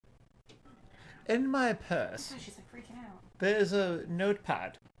In my purse, She's like freaking out. there's a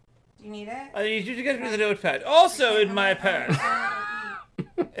notepad. Do you need it? I need you to get me the notepad. Also in my purse.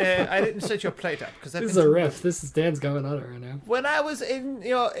 I didn't set your plate up because This is a riff. This is Dan's going on it right now. When I was in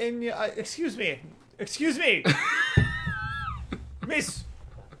your excuse me, Miss.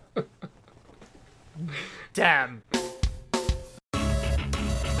 Damn.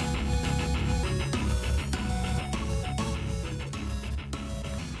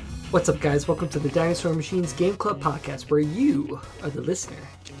 What's up, guys? Welcome to the Dinosaur Machines Game Club podcast, where you are the listener.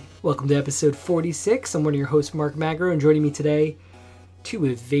 Welcome to episode 46. I'm one of your hosts, Mark Magro, and joining me today, two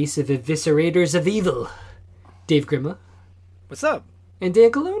evasive eviscerators of evil, Dave Grimma. What's up? And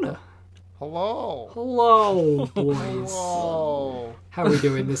Dan Colonna. Hello. Hello, boys. Hello. How are we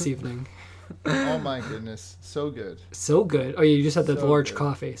doing this evening? Oh my goodness, so good. So good. Oh, yeah, you just had that So large good.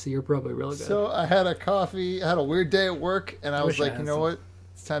 coffee, so you're probably really good. So I had a coffee. I had a weird day at work, and I was wish I like, had you know some. what?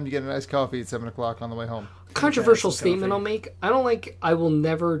 It's time to get a nice coffee at 7 o'clock on the way home. Controversial some statement coffee. I'll make. I will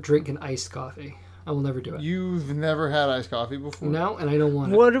never drink an iced coffee. I will never do it. You've never had iced coffee before? No, and I don't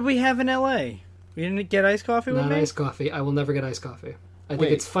want it. What did we have in LA? We didn't get iced coffee with Not me? iced coffee. I will never get iced coffee. I think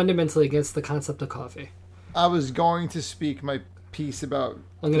Wait. it's fundamentally against the concept of coffee. I was going to speak my piece about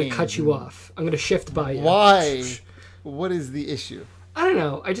I'm going to games cut you and off. I'm going to shift by you. Why? What is the issue? I don't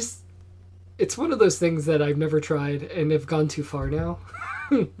know. It's one of those things that I've never tried and have gone too far now.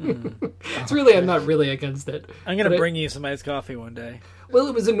 It's really, I'm not really against it. I'm going But to bring you some iced coffee one day. Well,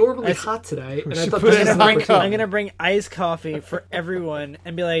 it was abnormally I- hot today, and I should thought put this it was in an my opportunity. cup. I'm going to bring iced coffee for everyone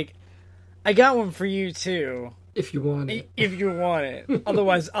and be like, I got one for you too, If you want it. if you want it.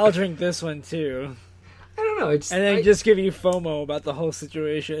 Otherwise, I'll drink this one too. I don't know. And then just give you FOMO about the whole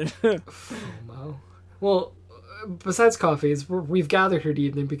situation. Well, besides coffees, we've gathered here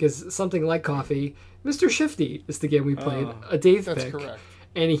evening because something like coffee, Mr. Shifty is the game we played. A Dave That's pick. correct.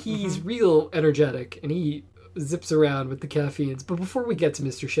 And he's real energetic, and he zips around with the caffeines. But before we get to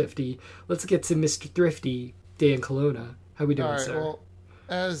Mr. Shifty, let's get to Mr. Thrifty, Dan Colonna. How we doing, All right, sir? well,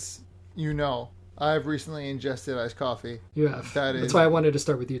 as you know, I've recently ingested iced coffee. You have. that That's is- why I wanted to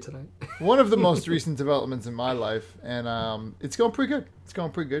start with you tonight. One of the most recent developments in my life, and it's going pretty good. It's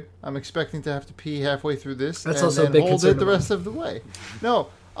going pretty good. I'm expecting to have to pee halfway through this, That's and also a then big hold concern it the of mine. rest of the way. No,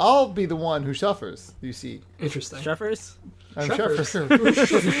 I'll be the one who suffers. You see, Interesting. Shuffers? I'm Suffers.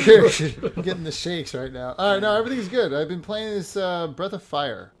 suffering. I'm getting the shakes right now. All right, no, everything's good. I've been playing this Breath of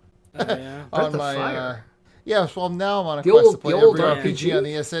Fire Oh, yeah. Breath of Fire? yeah. Well, now I'm on a The quest old- to play the old every RPG? RPG on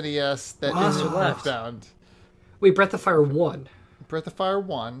the SNES that Wow. isn't Left. Earthbound. Wait, Breath of Fire 1. Breath of Fire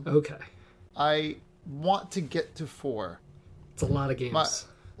 1. Okay. I want to get to 4. It's a lot of games.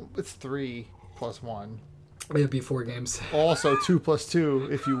 It's 3 plus 1. It'd be 4 games. Also 2 plus 2,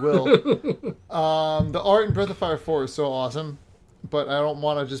 if you will. The art in Breath of Fire 4 is so awesome, but I don't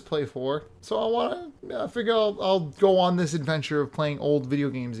want to just play 4. So I figure I'll go on this adventure of playing old video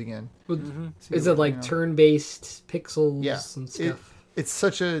games again. Is it like turn-based pixels Yeah. and stuff? It's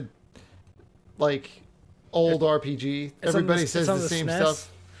such a old RPG. It's Everybody on the- says it's on the the same SNES?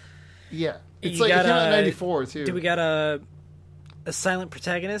 stuff. Yeah. It's You like it came got out in a- 94 too. Do we got a silent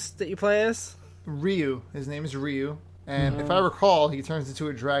protagonist that you play as? Ryu. His name is Ryu. And if I Mm-hmm. recall, he turns into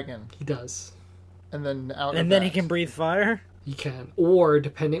a dragon. He does. And then out And of then that. he can breathe fire? You can. Or,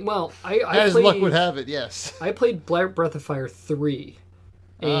 depending... Well, I As played... luck would have it, yes. I played Breath of Fire 3.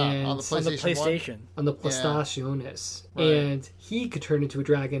 And on the On the PlayStation 1? PlayStation. on the PlayStationes. Right. And he could turn into a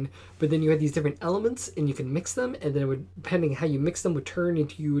dragon, but then you had these different elements, and you can mix them, and then it would, depending how you mix them, would turn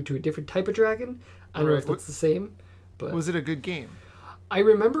into a different type of dragon. I don't know Right. if that's the same, but Was it a good game? I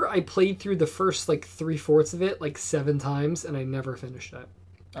remember I played through the first, 3/4 of it, 7 times, and I never finished it.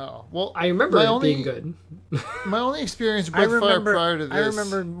 Oh, well, I remember my it only, being good. My only experience with I Breath of Fire remember, prior to this... I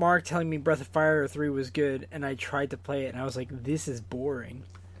remember Mark telling me Breath of Fire 3 was good, and I tried to play it, and I was like, this is boring.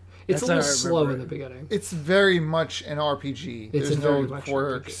 It's a That's little how I slow in remember the it. beginning. It's very much an RPG. It's There's a very no much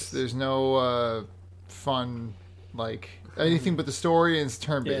quirks. RPG. There's no fun, anything but the story, and it's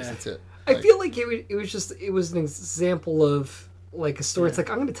turn-based. Yeah. That's it. I feel like it was an example of a story. It's like,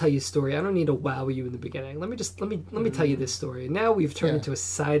 I'm going to tell you a story. I don't need to wow you in the beginning. Let me tell you this story. And now we've turned Yeah. into a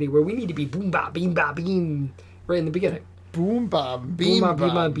society where we need to be boom ba beam ba beam right in the beginning. Boom, bob, beam, Boom ba beam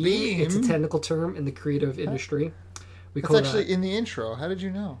ba bob, beam. beam. It's a technical term in the creative industry. We It's call actually that in the intro. How did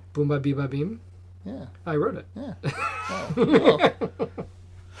you know? boom ba beam ba beam. Yeah, I wrote it. yeah. Oh, oh.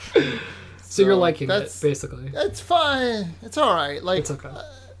 So you're liking it, that's- basically. It's fine. It's all right. It's okay.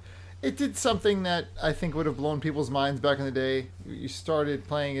 It did something that I think would have blown people's minds back in the day. You started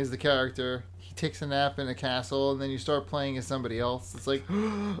playing as the character. He takes a nap in a castle, and then you start playing as somebody else. It's like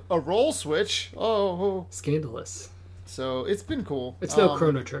a role switch. Oh, Scandalous. so it's been cool. It's no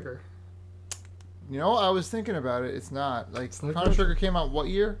Chrono Trigger. You know, I was thinking about it. It's not. Like, not Chrono Trigger came out what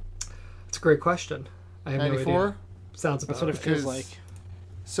year? It's a great question. I have 94? no idea. Sounds about That's what it right. feels Because- like.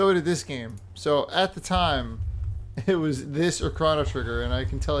 So did this game. So at the time, it was this or Chrono Trigger, and I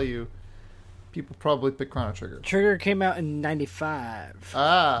can tell you, people probably picked Chrono Trigger. Trigger came out in 95.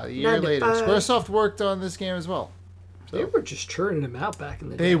 Ah, a year later. 95. Squaresoft worked on this game as well. They were just churning them out back in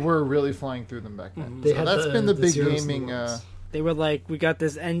the day. They were really flying through them back then. They So had that's been the big zeros and gaming. the ones. They were like, we got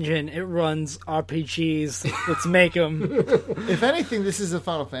this engine. It runs RPGs. Let's make them. If anything, this is a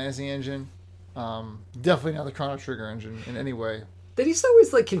Final Fantasy engine. Definitely not the Chrono Trigger engine in any way. That used to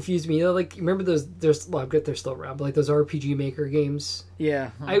always like confuse me. You know, like remember those? I bet they're still around, but like those RPG Maker games. Yeah.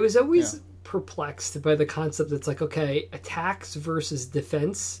 I was always Yeah. perplexed by the concept that's like, okay, attacks versus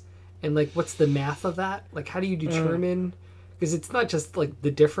defense, and like, what's the math of that? Like, how do you determine? Because it's not just like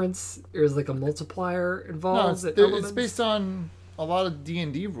the difference. There's like a multiplier No, involved. it's based on a lot of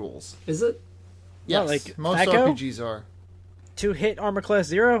D&D rules. Is it? Yes, like most THAC0? RPGs are. 2-hit armor class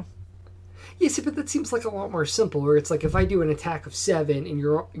 0. Yeah, see, but that seems like a lot more simple. Where it's like if I do an attack of 7 and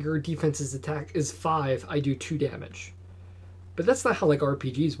your defense's attack is 5, I do 2 damage. But that's not how like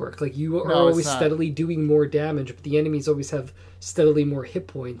RPGs work. Like you are No, it's always not. steadily doing more damage, but the enemies always have steadily more hit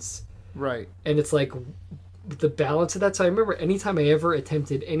points. Right. And it's like the balance of that. So I remember anytime I ever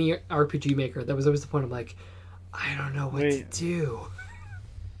attempted any RPG Maker, that was always the point. I'm like, I don't know what Wait. to do.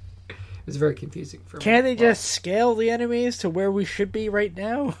 It was very confusing for me. Can't they just scale the enemies to where we should be right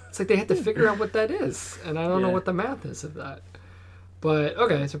now? It's like they had to figure out what that is, and I don't know Yeah. what the math is of that. But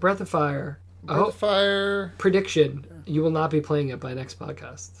okay, so Breath of Fire. Breath of Fire. Prediction: you will not be playing it by next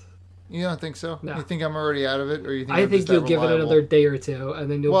podcast. You don't think so? No. You think I'm already out of it, or you think I I'm think just you'll that give it reliable? another day or two, and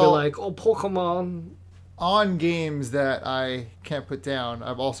then you'll be Well- like, "Oh, Pokemon." On games that I can't put down,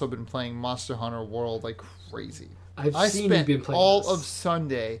 I've also been playing Monster Hunter World like crazy. I've I seen spent you've been playing all this. of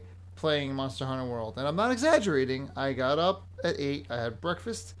Sunday playing Monster Hunter World, and I'm not exaggerating. I got up at 8, I had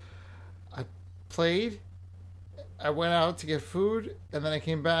breakfast, I played, I went out to get food, and then I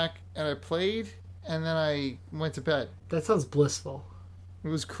came back and I played, and then I went to bed. That sounds blissful. It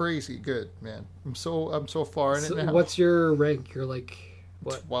was crazy good, man. I'm so far in So it now. what's your rank? You're like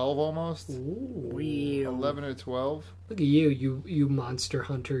what? 12 almost? Ooh. 11 or 12. Look at you monster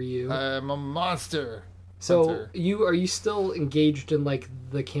hunter, you. I'm a monster. So Hunter. are you still engaged in like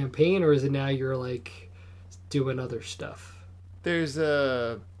the campaign, or is it now you're like doing other stuff? There's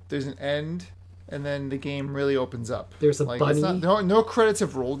an end, and then the game really opens up. There's a It's bunny? not, no credits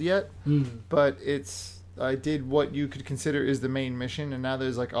have rolled yet, Hmm. but I did what you could consider is the main mission, and now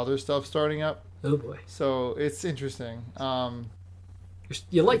there's like other stuff starting up. Oh boy, So it's interesting.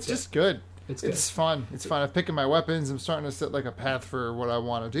 you like It's just good. It's good. It's fun. It's fun. I'm picking my weapons. I'm starting to set like a path for what I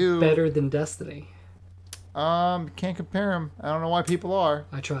want to do. Better than Destiny. Can't compare them. I don't know why people are.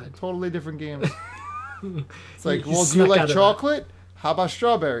 I tried. Totally different games. It's like, You well, do you snuck out like of that. chocolate? How about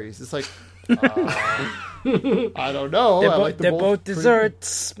strawberries? It's like, I don't know. I like They're both pretty-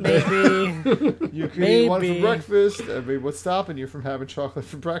 desserts, maybe. You can eat one for Maybe. breakfast. I mean, what's stopping you from having chocolate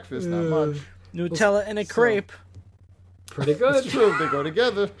for breakfast? Not much. Nutella and a crepe. Pretty It's good. true. They go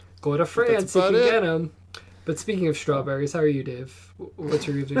together. Go to France if you about it. get them. But speaking of strawberries, how are you, Dave? What's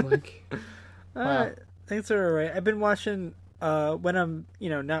your evening like? Wow. Things are alright. I've been watching when I'm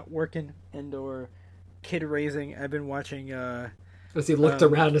not working and or kid raising. I've been watching. As he looked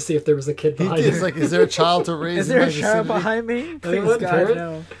around to see if there was a kid He behind is him. like, is there a child to raise? Is in there my a child vicinity? behind me? Please Anyone God, heard?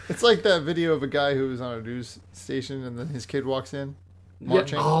 no. It's like that video of a guy who was on a news station and then his kid walks in, Yeah.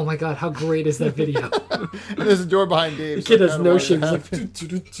 marching. Oh my god, how great is that video? And there's a door behind Dave. The so kid I has kinda no wanted to shame.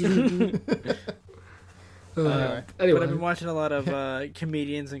 He's have like, it. anyway. But I've been watching a lot of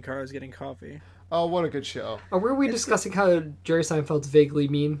comedians in cars getting coffee. Oh, what a good show. Were we discussing how Jerry Seinfeld's vaguely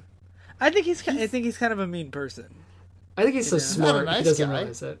mean? I think he's kind of a mean person. I think he's so Yeah. He's not a smart, he nice doesn't guy.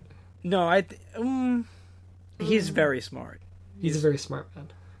 realize it. No, he's very smart. He's a very smart man.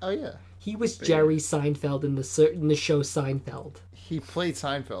 Oh, yeah. He was Jerry Seinfeld in the show Seinfeld. He played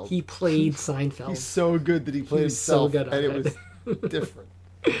Seinfeld. He played Seinfeld. He's so good that he played was so himself, good at and it. it was different.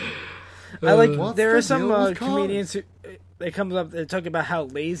 I like. What's There the are some deal with comedians who they comes up. They talk about how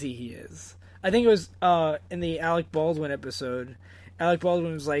lazy he is. I think it was in the Alec Baldwin episode. Alec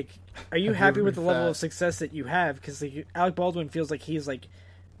Baldwin was like, "Are you I've happy never with the been level fat. of success that you have?" Because like, Alec Baldwin feels like he's like,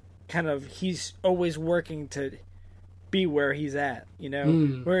 he's always working to be where he's at.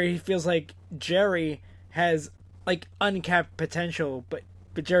 Where he feels like Jerry has like uncapped potential, but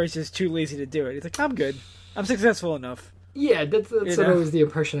Jerry's just too lazy to do it. He's like, "I'm good. I'm successful enough." Yeah, that's You know? always the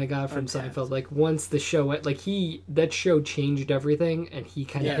impression I got from Untapped. Seinfeld. Like once the show went, like that show changed everything, and he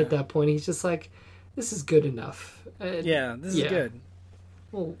kind of Yeah. hit that point. He's just like, this is good enough. Yeah, this is Yeah. good.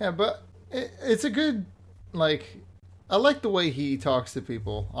 Well, Yeah, but It's a good, like, I like the way he talks to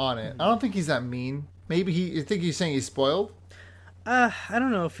people on it. I don't think he's that mean. Maybe you think he's saying he's spoiled? I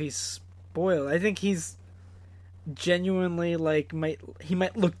don't know if he's spoiled. I think he's genuinely like he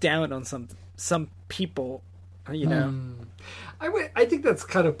might look down on some people, you know. I think that's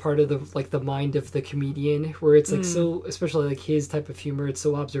kind of part of the mind of the comedian, where it's like so, especially like his type of humor, it's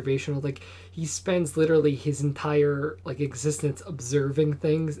so observational. Like he spends literally his entire like existence observing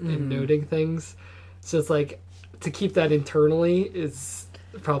things and noting things. So it's like to keep that internally is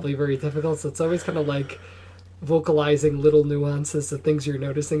probably very difficult. So it's always kind of like vocalizing little nuances of things you're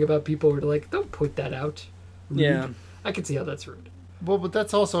noticing about people. Where like, don't point that out. Yeah, I can see how that's rude. Well, but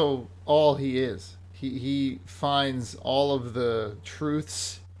that's also all he is. He finds all of the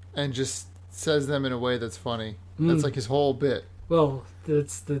truths and just says them in a way that's funny. That's like his whole bit. Well,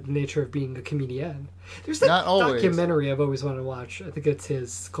 that's the nature of being a comedian. There's that Not always. documentary I've always wanted to watch. I think it's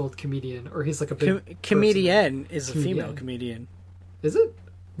his, called Comedian, or he's like a big comedian is a Comedian. female comedian. Is it?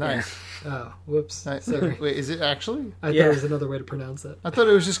 Nice. Oh, whoops. Nice. Sorry. Wait, is it actually? I thought Yeah. it was another way to pronounce it. I thought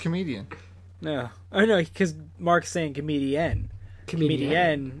it was just comedian. No, oh no, because Mark's saying comedian.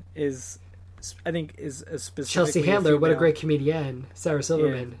 Comedian is, I think, is a specific. Chelsea Handler, what a great comedian. Sarah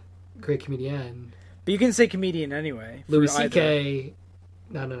Silverman, great comedian. But you can say comedian anyway. for Louis either. C.K.,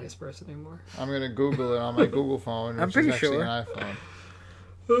 not a nice person anymore. I'm going to Google it on my Google phone, which I'm pretty is actually sure. an iPhone.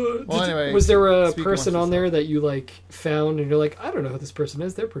 Well, anyway, was there a speak person amongst on there that you like found and you're like, I don't know who this person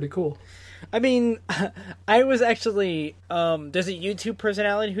is, they're pretty cool? I mean, I was actually there's a YouTube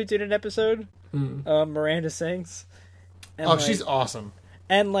personality who did an episode. Miranda Sings. And Oh, she's awesome.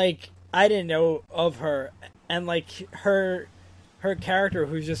 And like I didn't know of her, and like her character,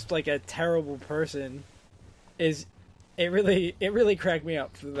 who's just like a terrible person, it really cracked me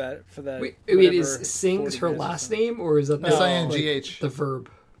up for that. Wait, whatever, is Sings 40 her minutes or last something. name, or is that S-I-N-G-H. the verb?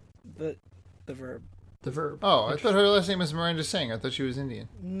 The verb. The verb. Oh, I thought her last name was Miranda Singh. I thought she was Indian.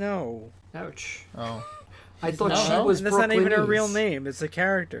 No, Ouch. Oh. I thought No, she no. was that's not even her Brooklynese. real name. It's a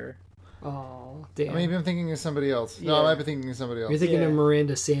character. Oh, damn. Maybe I'm thinking of somebody else. No, Yeah. I might be thinking of somebody else. You're thinking Yeah. of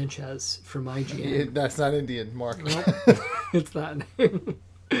Miranda Sanchez from IGN. That's not Indian, Mark. It's not.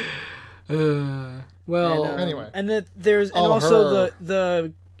 Well, Anyway. And there's Oh, also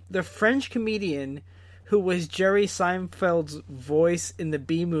her. the French comedian who was Jerry Seinfeld's voice in the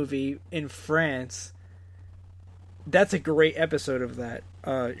B movie in France. That's a great episode of that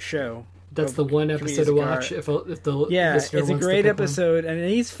show. that's of the one episode Comedians to of watch Car- if the Yeah, listener it's a wants to great pick one. episode, and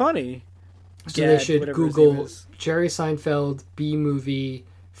he's funny. So they Gad, should whatever his Google name is. Jerry Seinfeld B movie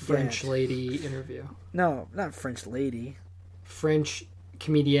French Gad. lady interview. No, not French lady. French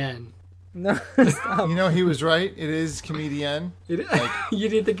comedian. No, stop. You know, he was right. It is comedian. You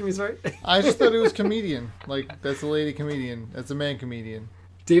didn't think he was right? I just thought it was comedian. Like, that's a lady comedian. That's a man comedian.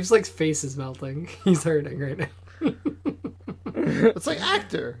 Dave's like face is melting. He's hurting right now. It's like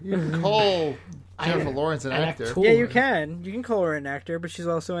actor. You can call Jennifer Lawrence an actor. actor. Yeah, you can. You can call her an actor, but she's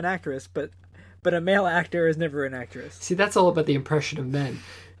also an actress. But a male actor is never an actress. See, that's all about the impression of men.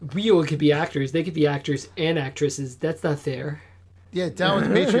 We all could be actors. They could be actors and actresses. That's not fair. Yeah, down with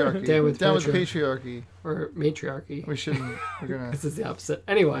the patriarchy. Down with the patriarchy. Or matriarchy. We shouldn't. We're gonna. This is the opposite.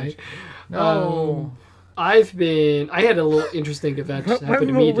 Anyway, No. I had a little interesting event happen to When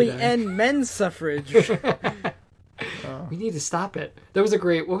me will we today. end men's suffrage? We need to stop it. That was a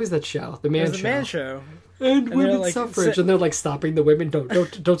great. What was that show? The Man It was Show. the man show. And they're women's like, suffrage, and they're like stopping the women.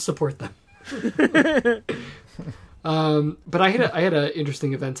 Don't support them. But I had an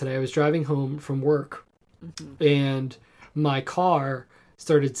interesting event today. I was driving home from work, and my car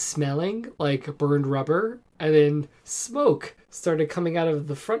started smelling like burned rubber, and then smoke started coming out of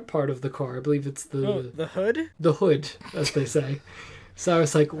the front part of the car. I believe it's The hood? the hood, as they say. So I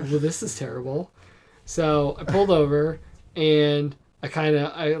was like, well, this is terrible. So I pulled over, and I'm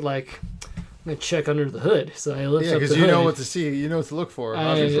going to check under the hood. So I lift Yeah, up because the you hood. know what to see. You know what to look for.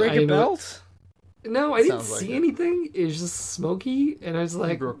 obviously. Break I a know- belt? No, I didn't Sounds like see it. anything. It was just smoky, and I was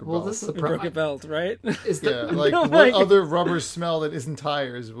like, broke a well, belt. this is a You broke a problem. belt, right? Is Yeah, that... like Oh what my God. other rubber smell that isn't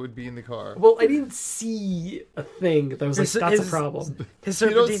tires would be in the car? Well, I didn't see a thing that was like, His- that's a his- problem. His You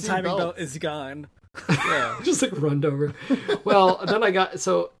don't serpentine see timing belt belts. is gone. Yeah. Just like runned over. Well, then I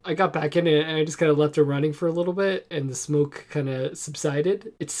got back in it, and I just kind of left it running for a little bit, and the smoke kind of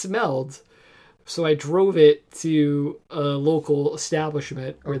subsided. It smelled, so I drove it to a local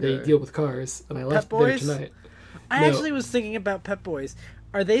establishment where they Okay. deal with cars, and I left Pep it there Boys? tonight. I No. actually was thinking about Pep Boys.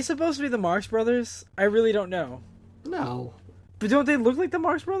 Are they supposed to be the Marx Brothers? I really don't know. No, But don't they look like the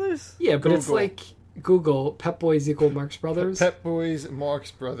Marx Brothers? yeah, but it's Google. like Google Pep Boys equal Marx Brothers. Pep Boys,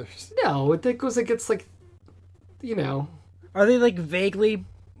 Marx Brothers. No, it goes against like, you know. Are they like vaguely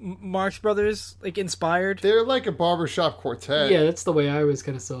Marx Brothers like inspired? They're like a barbershop quartet. Yeah, that's the way I always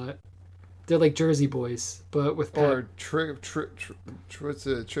kind of saw it. They're like Jersey Boys, but with Or what's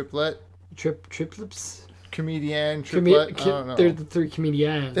a triplet? triplets. Comedian, triplet? I don't know. They're the three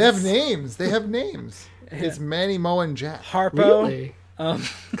comedians. They have names. It's Manny, Mo, and Jack. Harpo. Really?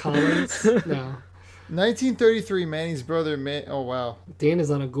 Collins? No. 1933, Manny's brother. Oh, wow. Dan is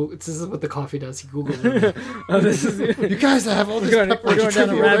on a Google. This is what the coffee does. He Googles it. This is You guys have all this We're Pep going Boys down a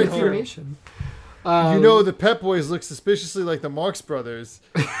trivia rabbit right hole. here. information. You know the Pep Boys look suspiciously like the Marx Brothers.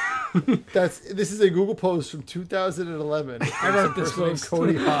 This is a Google post from 2011. I wrote this Named post.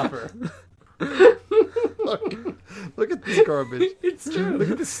 Cody Hopper. Look at this garbage. It's true. Look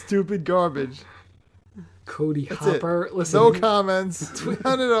at this stupid garbage. Cody That's Hopper. it. Listen, No comments.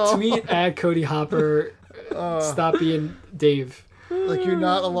 None at all. tweet at Cody Hopper. Stop being Dave. Like you're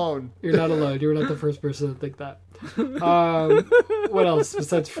not alone. You're not alone. You're not the first person to think that. What else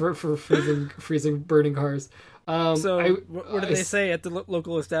besides for freezing burning cars? So what did they say at the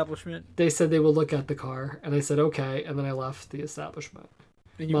local establishment? They said they will look at the car, and I said okay, and then I left the establishment.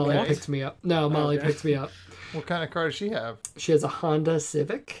 And you Molly went? picked me up. No, Molly okay. picked me up. What kind of car does she have? She has a Honda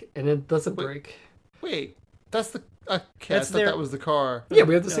Civic, and it doesn't break. Wait, that's the. Okay, I That's thought that was the car. Yeah,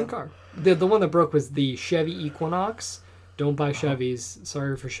 we have the same car. The one that broke was the Chevy Equinox. Don't buy Chevys.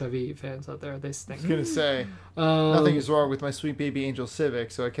 Sorry for Chevy fans out there. They stink. I was gonna say nothing is wrong with my sweet baby Angel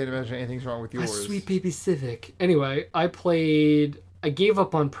Civic, so I can't imagine anything's wrong with My yours. sweet baby Civic. Anyway, I gave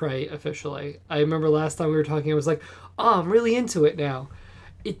up on Prey officially. I remember last time we were talking, I was like, oh, I'm really into it now.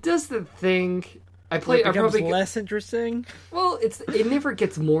 It does the thing. It becomes less interesting. Well, it never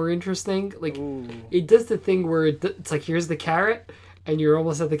gets more interesting. Like, Ooh. it does the thing where it's like, here's the carrot, and you're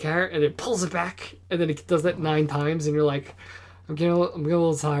almost at the carrot, and it pulls it back, and then it does that 9 times, and you're like, I'm getting a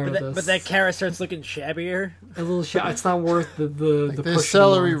little tired of this. But that carrot starts looking shabbier. A little it's not worth the There's push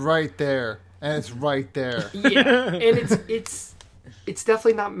celery anymore. right there, and it's right there. Yeah, and it's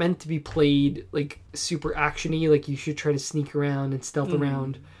definitely not meant to be played like super actiony. Like you should try to sneak around and stealth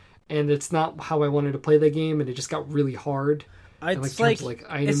around, and it's not how I wanted to play the game. And it just got really hard. It's terms like of,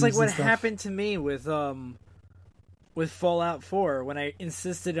 items it's like and what stuff. happened to me with Fallout 4 when I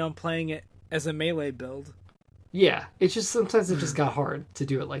insisted on playing it as a melee build. Yeah, it's just sometimes it just got hard to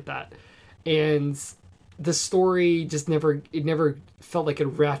do it like that, and the story just never felt like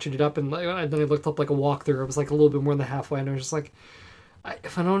it ratcheted up. And then I looked up like a walkthrough. It was like a little bit more than halfway, and I was just like,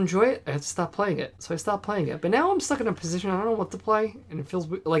 if I don't enjoy it, I have to stop playing it. So I stopped playing it. But now I'm stuck in a position I don't know what to play, and it feels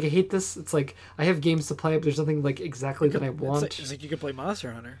like I hate this. It's like I have games to play, but there's nothing like exactly that I want. It's like you could play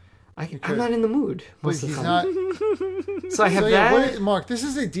Monster Hunter. I'm not in the mood But most of he's the not. time. So I have So yeah, that. Mark, this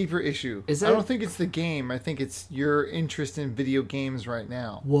is a deeper issue. Is I it? don't think it's the game. I think it's your interest in video games right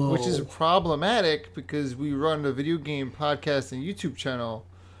now, Whoa. which is problematic because we run a video game podcast and YouTube channel.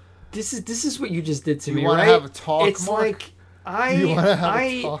 This is what you just did to You me, wanna right? have a talk, It's Mark? like You wanna have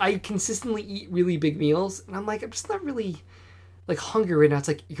a talk? I consistently eat really big meals, and I'm like, I'm just not really like hungry right now. It's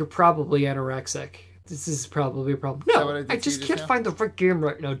like you're probably anorexic. This is probably a problem. that what I No, did I to just you can't just now? find the right game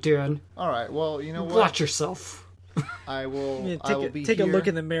right now, Dan. All right. Well, you know what? Watch yourself. I will. Yeah, I will be take here. a look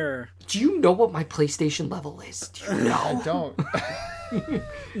in the mirror. Do you know what my PlayStation level is? Do you I know? don't.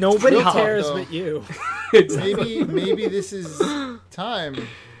 Nobody Real talk, cares though. but you. Maybe this is time. For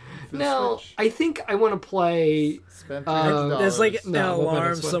the No, Switch. I think I want to play. Spend $300. There's like No, an what about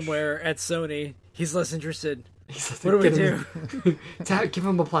alarm the Switch? somewhere at Sony. He's less interested. What What do we do? Give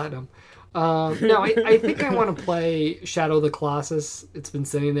him a platinum. No, I think I want to play Shadow of the Colossus. It's been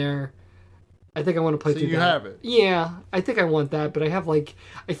sitting there. I think I want to play So through you that. have it? Yeah, I think I want that, but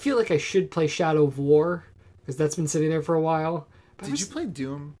I feel like I should play Shadow of War because that's been sitting there for a while. But Did you play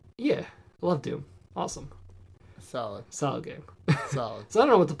Doom? Yeah, I love Doom. Awesome, solid game. Solid. So I don't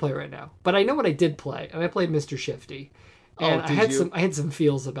know what to play right now, but I know what I did play, and I played Mr. Shifty, and did you? I had some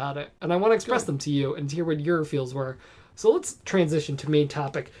feels about it, and I want to express them to you and to hear what your feels were. So let's transition to main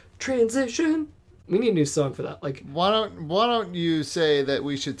topic. Transition. We need a new song for that, like Why don't you say that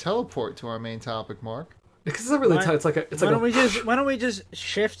we should teleport to our main topic, Mark? because it's not really Why- tight. It's like Why don't we just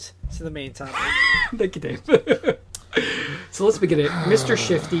shift to the main topic? Thank you, Dave. So let's begin it. Mr.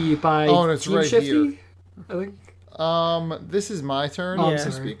 Shifty by Oh, and it's Team right Shifty. here. I think. This is my turn Oh, I'm Yeah.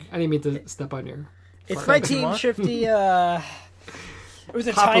 to sorry. speak. I didn't mean to step on your. It's by Thank you, Team Mark. Shifty. It was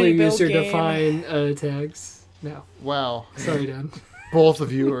a Popular tiny build user game. define tags. No, Wow, sorry, Dan. both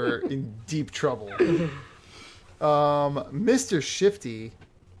of you are in deep trouble. Mr. Shifty,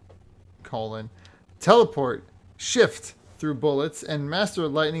 teleport, shift through bullets, and master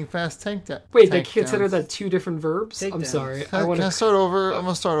lightning fast tank Wait, they tank consider downs. that two different verbs? I'm Takedowns. sorry. Can, want can I start over? I'm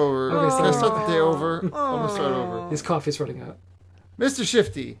gonna start over. Okay, Can I sorry. start the day over? I'm gonna start over. His coffee's running out. Mr.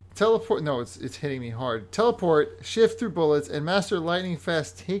 Shifty, teleport. No, it's hitting me hard. Teleport, shift through bullets, and master lightning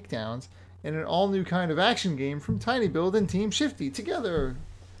fast takedowns in an all new kind of action game from Tiny Build and Team Shifty together.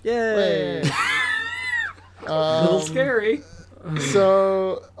 Yay! A little scary.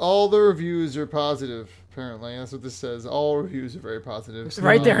 So all the reviews are positive. Apparently, that's what this says. All reviews are very positive.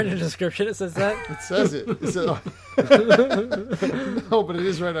 Right there in the description, it says that. It says it. It says, no, but it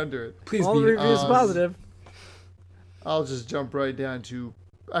is right under it. Please All be. the reviews positive. I'll just jump right down to.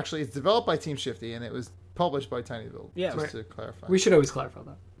 Actually, it's developed by Team Shifty and it was published by Tiny Build. Yeah. just Right. to clarify. We should always clarify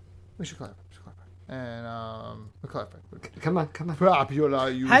that. We should clarify. And we'll clarify. Come on. Popular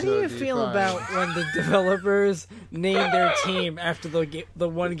user How do you feel defined. about when the developers name their team after the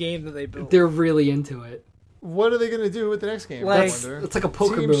one game that they built? They're really into it. What are they going to do with the next game? Like- I wonder. It's like a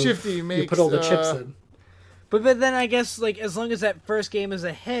poker Team move. Shifty makes you put all the chips in. But then I guess like as long as that first game is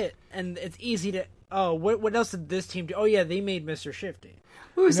a hit and it's easy to what else did this team do? Oh yeah, they made Mr. Shifty.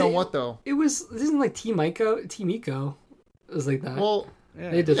 What was You know it? what though? It isn't like Team Eco. It was like that. Well,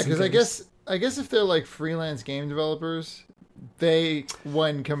 they did some because games. I guess if they're like freelance game developers, they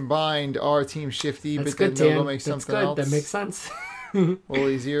when combined are Team Shifty, That's but good, then they'll Dan. make That's something good. else. That makes sense. a little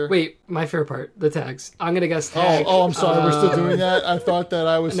easier. Wait, my favorite part, the tags. I'm gonna guess tag. Oh, I'm sorry. We're still doing that. I thought that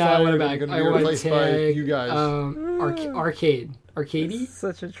I was No, I fired went and back. going to I be went replaced by tag. you guys. Arcade. Arcadey?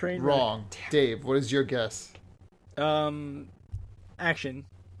 Such a train wreck. Wrong. Dave, what is your guess? Action.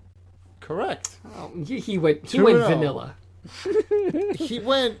 Correct. Oh, he went 2-0. vanilla. He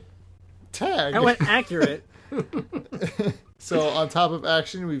went tag. I went accurate. So on top of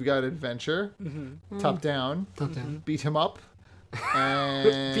action, we've got adventure, top down, Top down. beat him up,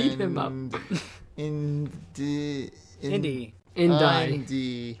 and Beat him up. Indie.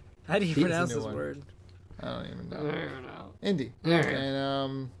 Indie. How do you Beat pronounce is a new this one. word? I don't even I know. don't know. Indie. Alright.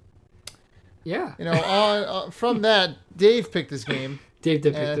 And Yeah. you know, on from that, Dave picked this game, Dave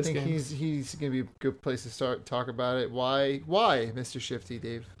did and I pick this think game. he's gonna be a good place to start talk about it. Why, Mr. Shifty,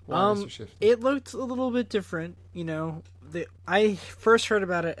 Dave? Why, Mr. Shifty? It looked a little bit different, you know. I first heard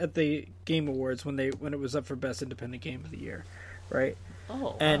about it at the Game Awards when it was up for Best Independent Game of the Year, right?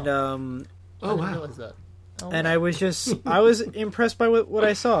 Oh, And wow. Oh, I didn't wow. realize that. Oh, and wow. I was impressed by what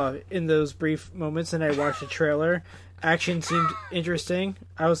I saw in those brief moments, and I watched the trailer. Action seemed interesting.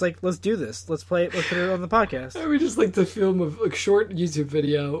 I was like, let's do this. Let's play it. Let's put it on the podcast. I would just like to film a short YouTube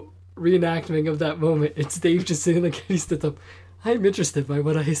video reenactment of that moment. It's Dave just sitting like he stood up. I'm interested by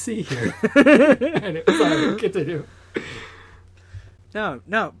what I see here. And it was all I get to do. No.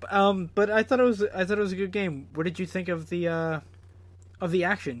 But I thought it was a good game. What did you think of the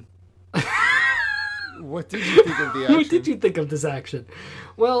action? What did you think of the action? What did you think of this action?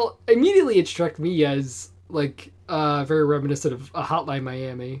 Well, immediately it struck me as like very reminiscent of a Hotline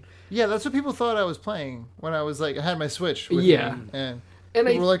Miami. Yeah, that's what people thought I was playing when I was like, I had my Switch. With Yeah. me, and And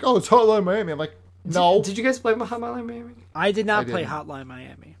people were like, "Oh, it's Hotline Miami." I'm like, "No." Did you guys play Hotline Miami? I did not play didn't. Hotline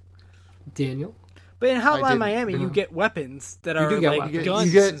Miami. Daniel? But in Hotline didn't. Miami, you get weapons that are do get like weapons. guns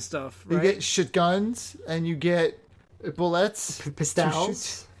You get- and stuff, You right? get shit guns and you get bullets. to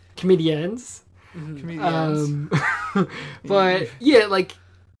Pistols? Comedians? shoot comedians. But yeah, like,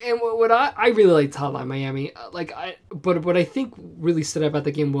 and what I really liked Hotline Miami, but what I think really stood out about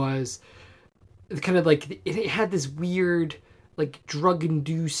the game was kind of like it had this weird, like drug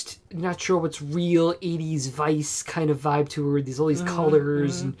induced, not sure what's real 80s Vice kind of vibe to it. Where there's all these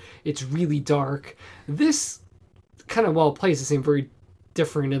colors and it's really dark. This kind of, while it plays the same, very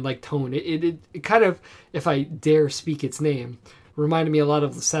different in like tone. It kind of, if I dare speak its name, reminded me a lot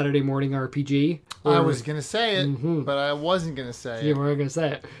of the Saturday Morning RPG. I where- was gonna say it, but I wasn't gonna say you it. weren't gonna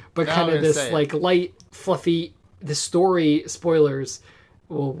say it, but Now kind I'm of gonna this say it. like light, fluffy. The story spoilers.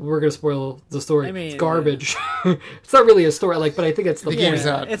 Well, we're gonna spoil the story. I mean, it's garbage. It's not really a story, like, but I think it's the The point. game's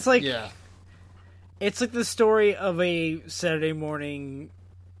out. It's like- yeah, It's like the story of a Saturday morning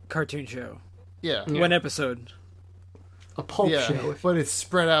cartoon show. yeah, One episode. A pulp yeah. show, But it's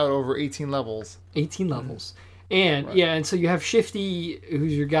spread out over 18 levels. 18 levels, and and so you have Shifty,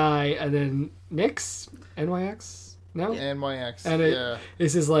 who's your guy, and then Nyx, NYX, no, NYX. and it yeah,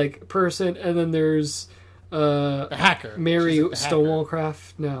 is his like person, and then there's a hacker. Mary She's a hacker.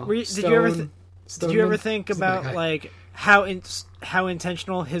 Stonewallcraft. No, Did you ever did you ever Stoneman? think Isn't that about guy? like how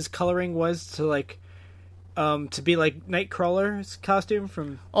intentional his coloring was to like to be like Nightcrawler's costume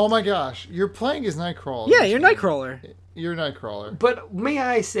from? Oh my gosh, you're playing as Nightcrawler. Yeah, you're Nightcrawler. You're Nightcrawler. But may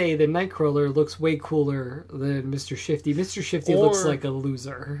I say, the Nightcrawler looks way cooler than Mr. Shifty. Mr. Shifty looks Or- like a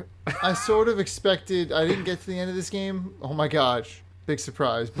loser. I sort of expected. I didn't get to the end of this game. Oh my gosh, big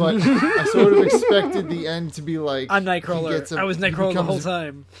surprise! But I sort of expected the end to be like I'm he Nightcrawler. gets I was he Nightcrawler the becomes- whole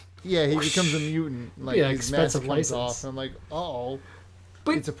time. Yeah, he becomes a mutant. Like, Yeah, his mask expensive comes license. off. And I'm like, oh,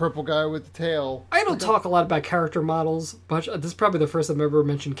 But- it's a purple guy with the tail. I don't talk a lot about character models much. This is probably the first I've ever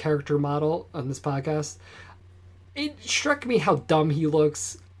mentioned character model on this podcast. It struck me how dumb he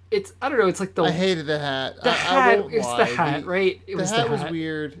looks. It's I don't know. It's like I hated the hat. the I hat. won't It's the lie. hat, right? It The was hat the was hat.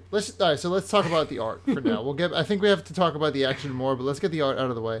 weird. All right, so let's talk about the art for now. I think we have to talk about the action more, but let's get the art out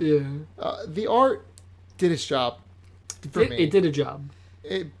of the way. Yeah, The art did its job for me. it did a job.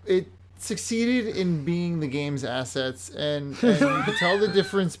 It succeeded in being the game's assets, and you can tell the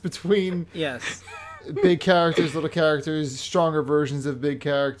difference between Yes. big characters, little characters, stronger versions of big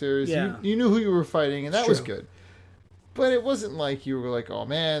characters. Yeah. You knew who you were fighting, and that was True. good. But it wasn't like you were like, oh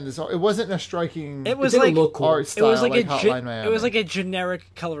man, it wasn't a striking It was didn't like look cool. art it style was like, Hotline Miami. it was like a generic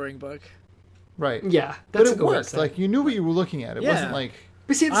coloring book. right. Yeah, But that's a it good way to worked. say it. Like you knew what you were looking at. It Yeah. wasn't like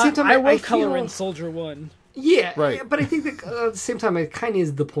But see, at the same time, I will I color feel, in Soldier 1. Yeah, Right. But I think that at the same time, it kind of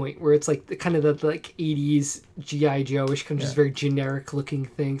is the point where it's like the kind of the like '80s GI Joe-ish, kind of just Yeah. very generic looking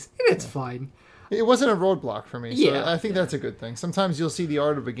things, and it's fine. it wasn't a roadblock for me. So Yeah. I think that's a good thing. Sometimes you'll see the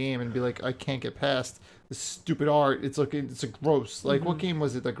art of a game and be like, I can't get past this stupid art. It's a gross. Like what game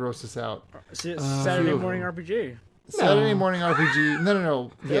was it that grossed us out? Saturday Phew. Morning RPG. Saturday Morning RPG.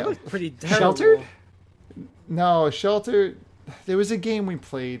 No. They Yeah. look pretty terrible. Sheltered? No, Shelter. There was a game we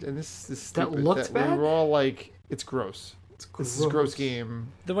played, and this is That stupid. looked bad? We were all like, it's gross. This is a gross game.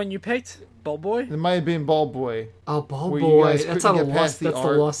 The one you picked, Ball Boy. It might have been Ball Boy. Oh, Ball Where you Boy, guys that's couldn't not a get lost. past the That's the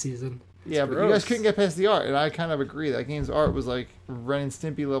art. lost season. Yeah, but you gross. guys couldn't get past the art, and I kind of agree. That game's art was like Ren and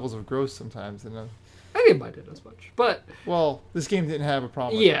Stimpy levels of gross sometimes. And I didn't mind it as much, but well, this game didn't have a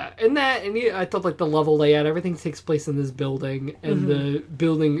problem. With yeah, I thought like the level layout, everything takes place in this building, and the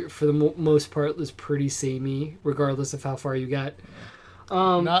building for the most part is pretty samey, regardless of how far you get.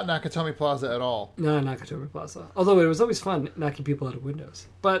 Not Nakatomi Plaza at all. No, Nakatomi Plaza. Although it was always fun knocking people out of windows.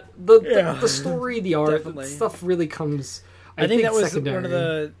 But the story, the art, Definitely. stuff really comes. I think that was secondary. one of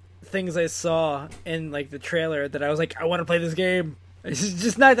the things I saw in like the trailer that I was like, I want to play this game. It's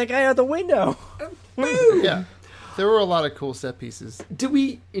just not that guy out the window. Yeah, there were a lot of cool set pieces. Do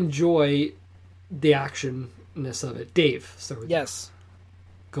we enjoy the actionness of it, Dave? Start with you. Yes,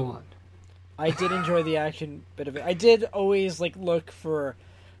 Go on. I did enjoy the action bit of it. I did always like look for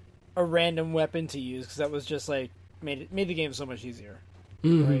a random weapon to use because that was just like made the game so much easier.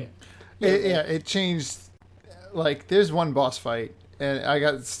 Right? It changed. Like, there's one boss fight, and I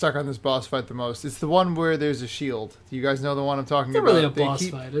got stuck on this boss fight the most. It's the one where there's a shield. Do you guys know the one I'm talking It's not about? really a They boss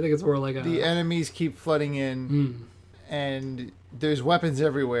keep- fight. I think it's more like a. The enemies keep flooding in, and there's weapons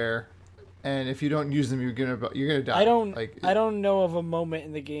everywhere. And if you don't use them, you're gonna die. I don't like. I don't know of a moment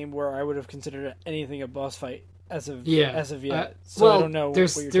in the game where I would have considered anything a boss fight as of yet. So well, I don't know.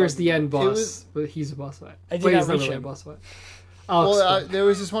 There's what you're there's talking the about. end boss, was- but he's a boss fight. I did But not he's reach really a him. boss fight. Well, there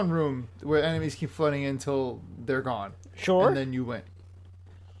was this one room where enemies keep flooding in until they're gone, Sure. and then you win.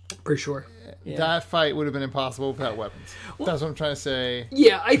 pretty sure. Yeah. That fight would have been impossible without weapons. That's what I'm trying to say.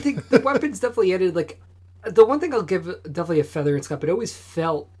 Yeah, I think the weapons definitely added like the one thing I'll give definitely a feather in Scott, but it always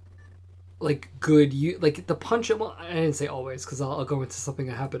felt like good. You like the punch. Well, I didn't say always because I'll go into something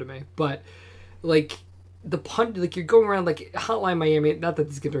that happened to me, but like the punch, like you're going around like Hotline Miami. Not that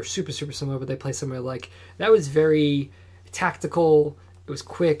these games are super similar, but they play somewhere like that was very tactical. It was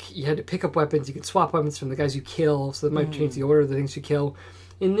quick. You had to pick up weapons. You could swap weapons from the guys you kill, so that might change the order of the things you kill.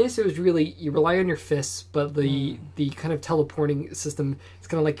 In this, it was really you rely on your fists, but the kind of teleporting system is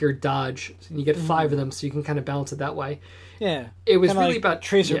kind of like your dodge, and you get 5 of them, so you can kind of balance it that way. Yeah. It was Kinda really like about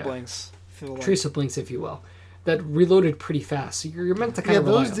tracer yeah, blinks. Feel like. tracer blinks, if you will, that reloaded pretty fast. So you're meant to kind Yeah, of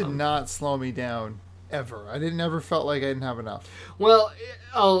rely those on did them. not slow me down ever. I never felt like I didn't have enough. Well,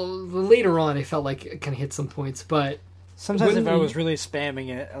 later on, I felt like it kind of hit some points, but Sometimes when if I you- was really spamming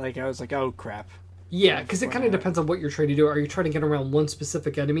it, like I was like, oh crap. yeah, because it kind of depends on what you're trying to do. Are you trying to get around one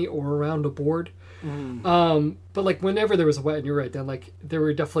specific enemy or around a board? But like whenever there was a weapon, you're right. Then like there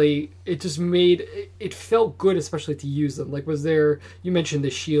were definitely it just made it felt good, especially to use them. Like was there? You mentioned the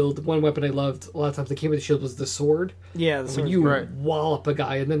shield. One weapon I loved a lot of times that came with the shield was the sword. Yeah, When you Right. wallop a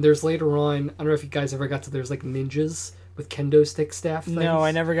guy, and then there's later on. I don't know if you guys ever got to. There's like ninjas with kendo stick staff. Things. No,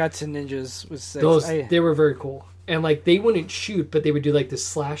 I never got to ninjas. Was Those they were very cool, and like they wouldn't shoot, but they would do like this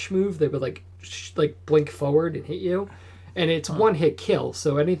slash move. They would like blink forward and hit you, and it's one hit kill.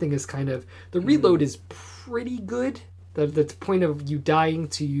 So anything is kind of the reload is pretty good. The point of you dying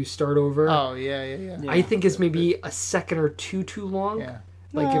to you start over, Oh yeah. I think is maybe a second or two too long. Yeah.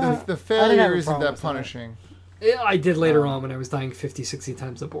 Like if The I didn't have failure a isn't problem that with that. punishing. I did later on when I was dying 50, 60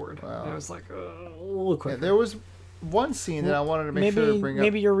 times the board. Wow. I was like a little Yeah, quicker. there was one scene that I wanted to make sure to bring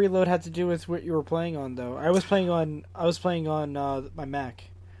maybe your reload had to do with what you were playing on though. I was playing on my Mac.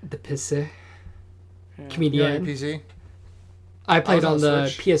 the PC. You on Comedian. PC? I played on on the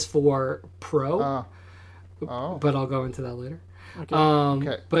Switch. PS4 Pro, Oh. but I'll go into that later. Okay.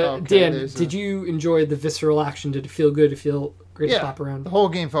 Okay. But Okay, Dan, there's did you enjoy the visceral action? Did it feel good? Did it feel great to Yeah, pop around? the whole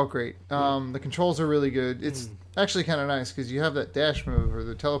game felt great. The controls are really good. It's actually kind of nice because you have that dash move or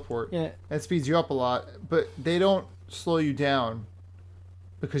the teleport. Yeah. That speeds you up a lot, but they don't slow you down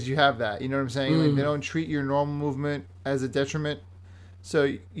because you have that. You know what I'm saying? Like they don't treat your normal movement as a detriment, so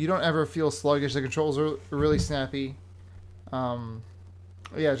you don't ever feel sluggish. The controls are really snappy.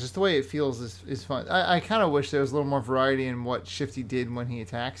 Yeah, just the way it feels is fun. I kind of wish there was a little more variety in what Shifty did when he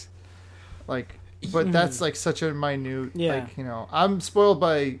attacks. Like, but that's like such a minute. Yeah. Like, I'm spoiled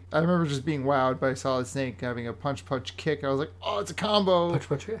by. I remember just being wowed by Solid Snake having a punch kick. I was like, oh, it's a combo,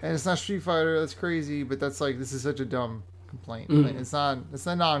 Punch, yeah. and it's not Street Fighter. That's crazy. But that's like this is such a dumb complaint. Like, it's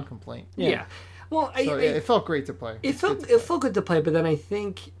a non-complaint. Yeah. Well, So yeah, it felt great to play. it felt good to play, but then I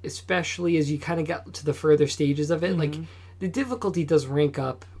think, especially as you kind of got to the further stages of it, like the difficulty does rank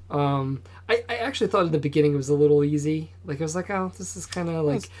up. I actually thought in the beginning it was a little easy. Like I was like, oh, this is kind of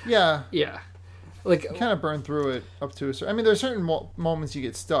like Yeah. like Kind of burn through it up to a certain. I mean, there's certain moments you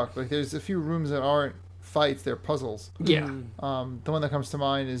get stuck. Like there's a few rooms that aren't fights; they're puzzles. yeah. The one that comes to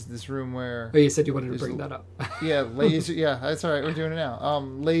mind is this room where Oh, you said you wanted to bring that up. yeah, laser. Yeah, that's all right. We're doing it now.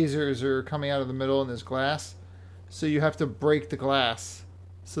 Lasers are coming out of the middle, and there's glass, so you have to break the glass,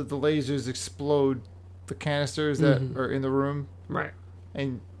 so the lasers explode the canisters that are in the room, Right.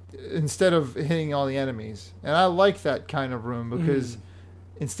 and instead of hitting all the enemies. And I like that kind of room because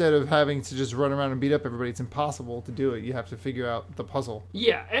instead of having to just run around and beat up everybody, it's impossible to do it. You have to figure out the puzzle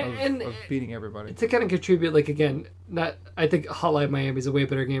Yeah, and of beating everybody. to kind of contribute, like again, not I think Hotline Miami is a way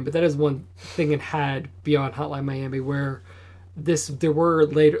better game, but that is one thing it had beyond Hotline Miami where there were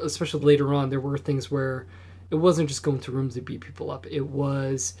later, especially later on, there were things where it wasn't just going to rooms to beat people up. It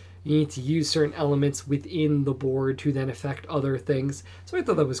was you need to use certain elements within the board to then affect other things. So I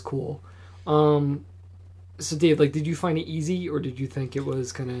thought that was cool. So Dave, like, did you find it easy or did you think it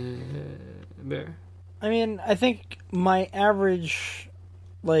was kind of there? I mean, I think my average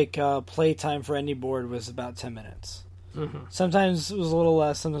play time for any board was about 10 minutes. Sometimes it was a little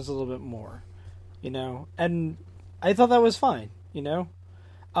less, sometimes a little bit more, and I thought that was fine,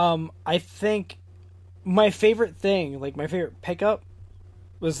 I think my favorite thing, like my favorite pickup,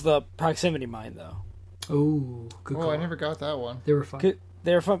 was the proximity mine, though. Oh, good call. Oh, I never got that one. They were fun.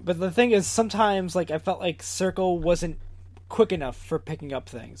 They're fun, but the thing is, sometimes I felt like circle wasn't quick enough for picking up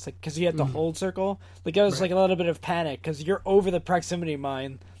things, because you had to hold circle. It was Right. a little bit of panic because you're over the proximity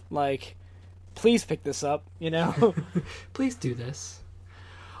mine. Please pick this up, Please do this.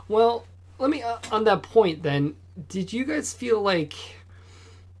 Well, let me on that point then. Did you guys feel like,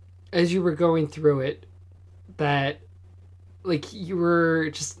 as you were going through it, that you were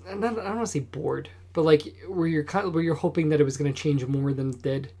just I don't want to say bored, but were you hoping that it was going to change more than it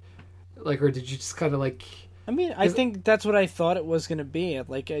did, or did you just kind of I mean, I think that's what I thought it was going to be.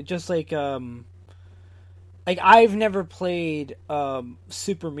 I've never played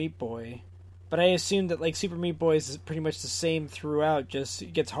Super Meat Boy, but I assumed that Super Meat Boy is pretty much the same throughout. Just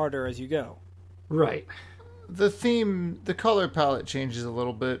it gets harder as you go. right? The color palette changes a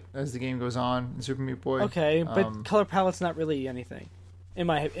little bit as the game goes on in Super Meat Boy. Okay, but color palette's not really anything. In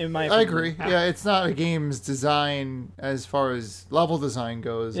my opinion. I agree. Yeah, it's not a game's design as far as level design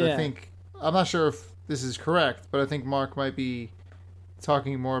goes. Yeah. I think I'm not sure if this is correct, but I think Mark might be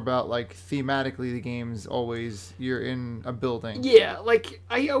talking more about thematically the game's always you're in a building. Yeah,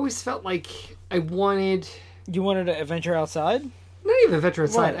 I always felt like I wanted You wanted to adventure outside? not even Venture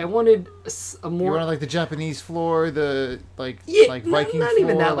Inside. What? I wanted a You more. were on the Japanese floor, the Yeah, Viking not floor.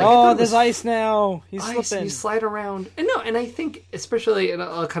 even that, I thought it There's was ice now. He's ice, slipping. you slide around, and I think especially, and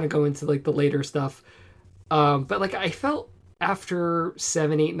I'll kind of go into the later stuff, but I felt after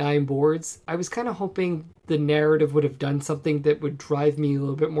 7, 8, 9 boards, I was kind of hoping the narrative would have done something that would drive me a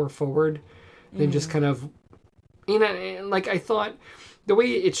little bit more forward than just kind of, I thought the way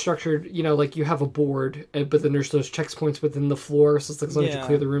it's structured, you have a board, but then there's those checkpoints within the floor, so it's as long as you Yeah.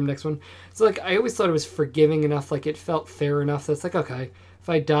 clear the room, next one. So I always thought it was forgiving enough, it felt fair enough. That's okay, if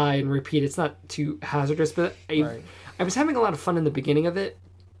I die and repeat, it's not too hazardous. But Right. I was having a lot of fun in the beginning of it,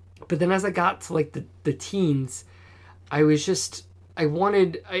 but then as I got to the teens, I was just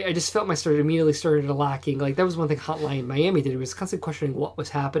I just felt immediately started lacking. That was one thing Hotline Miami did. It was constantly questioning what was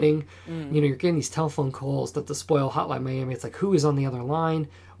happening. You're getting these telephone calls that to spoil Hotline Miami. It's who is on the other line?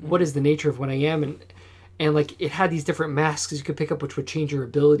 What is the nature of what I am? And it had these different masks you could pick up, which would change your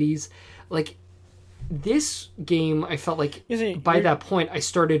abilities. This game, I felt by that point, I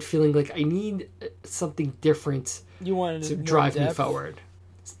started feeling I need something different You wanted to more drive me depth? forward.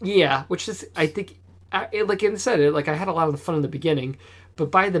 Yeah, which is, I think, like I said, like I had a lot of fun in the beginning,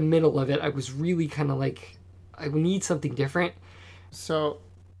 but by the middle of it, I was really kind of like, I need something different. So,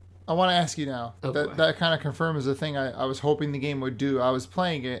 I want to ask you now. That kind of confirms the thing I was hoping the game would do. I was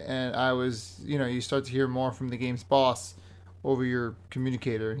playing it, and I was, you start to hear more from the game's boss over your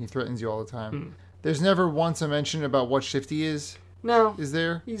communicator, and he threatens you all the time. There's never once a mention about what shift he is. No. Is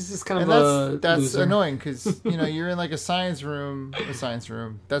there? He's just kind and of that's loser. annoying, because, you're in like a science room.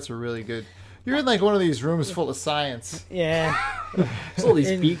 That's a really good... You're in like one of these rooms full of science. Yeah. There's all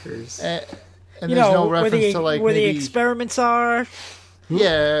these beakers. And there's no reference to like where maybe... the experiments are.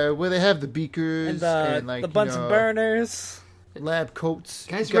 Yeah, where they have the beakers and like the Bunsen burners, lab coats.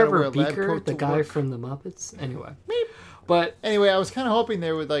 Guys, remember Beaker, the guy from the Muppets? Anyway, but anyway, I was kind of hoping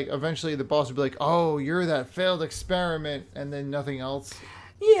they would like eventually the boss would be like, "Oh, you're that failed experiment," and then nothing else.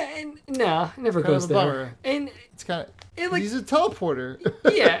 Yeah, and nah, it never Kind goes of a there. bummer. And It's kind of like he's a teleporter.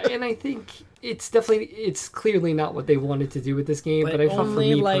 yeah, and I think it's clearly not what they wanted to do with this game. But I felt for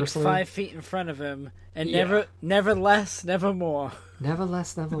only me like personally, 5 feet in front of him, and Yeah. never less, never more. never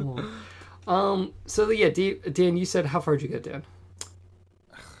less, never more. So yeah, Dan, you said how far did you get, Dan?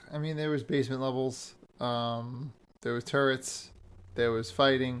 I mean, there was basement levels. There was turrets. There was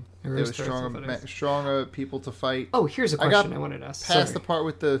fighting. There was stronger people to fight. Oh, here's a question I wanted to ask. Past the part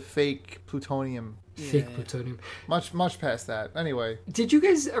with the fake plutonium. Fake plutonium. Much past that. Anyway. Did you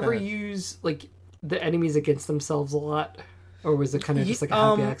guys ever use like the enemies against themselves a lot, or was it kind of just like a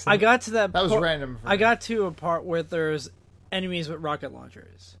happy accident? I got to that. That was random. I got to a part where there's enemies with rocket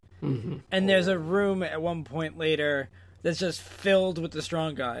launchers, and there's a room at one point later that's just filled with the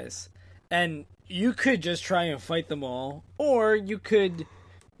strong guys, and you could just try and fight them all, or you could,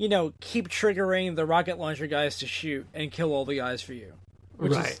 keep triggering the rocket launcher guys to shoot and kill all the guys for you,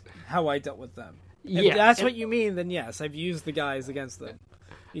 which is how I dealt with them. If that's what you mean, then yes, I've used the guys against them,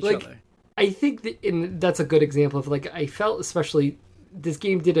 each other. I think that's a good example of like I felt especially this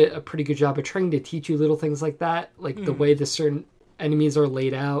game did a pretty good job of trying to teach you little things like that, like the way the certain enemies are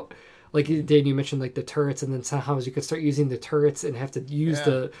laid out. Like Dan, you mentioned like the turrets, and then somehow you could start using the turrets and have to use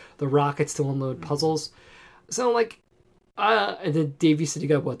the rockets to unload puzzles. So like, and then Dave, you said you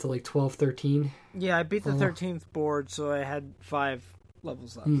got what to like 12, 13? Yeah, I beat the 13th board, so I had 5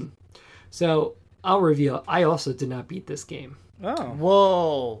 levels left. So I'll reveal, I also did not beat this game. Oh.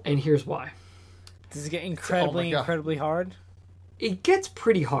 Whoa. And here's why. Does it get incredibly hard? It gets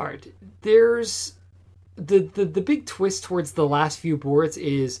pretty hard. There's the big twist towards the last few boards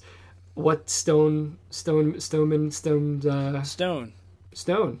is what Stone, that's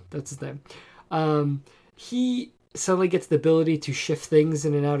his name. He suddenly gets the ability to shift things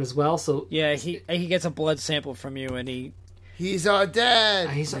in and out as well. So yeah, he gets a blood sample from you, and he's our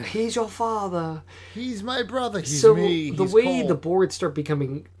dad. He's your father. He's my brother. He's so me. The He's way Cole. the boards start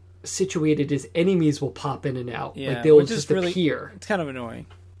becoming situated is enemies will pop in and out. Yeah, like they'll which just is really, appear. It's kind of annoying.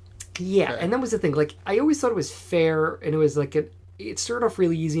 Yeah, and that was the thing. Like I always thought it was fair, and it was like it started off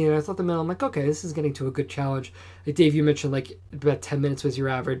really easy, and I thought the middle, I'm like, okay, this is getting to a good challenge. Like Dave, you mentioned like about 10 minutes was your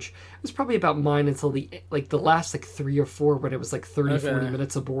average. It was probably about mine until the last like 3 or 4 when it was like 30, 40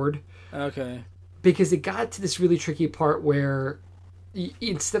 minutes a board. Okay. Because it got to this really tricky part where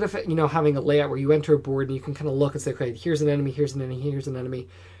instead of having a layout where you enter a board and you can kind of look and say, okay, here's an enemy, here's an enemy, here's an enemy.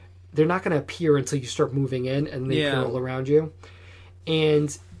 They're not going to appear until you start moving in and they curl around you.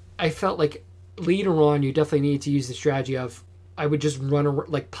 And I felt like later on you definitely need to use the strategy of I would just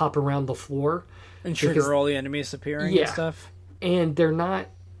pop around the floor and trigger all the enemies appearing and stuff. And they're not,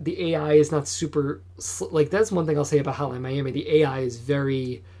 the AI is not super, like that's one thing I'll say about Hotline Miami. The AI is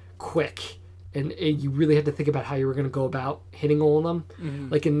very quick, and you really had to think about how you were going to go about hitting all of them. Mm-hmm.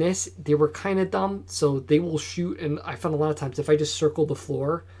 Like in this, they were kind of dumb, so they will shoot, and I found a lot of times if I just circle the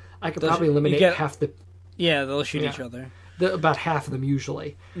floor, I could probably eliminate half the... Yeah, they'll shoot each other. About half of them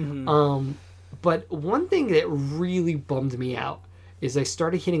usually. Mm-hmm. But one thing that really bummed me out is I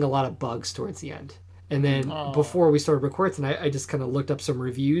started hitting a lot of bugs towards the end. And then before we started recording tonight, I just kind of looked up some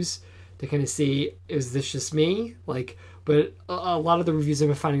reviews to kind of see, is this just me? But a lot of the reviews I've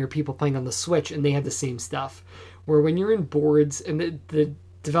been finding are people playing on the Switch, and they had the same stuff. Where when you're in boards, and the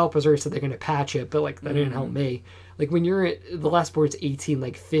developers already said they're going to patch it, but that didn't help me. Like when you're at the last board's 18,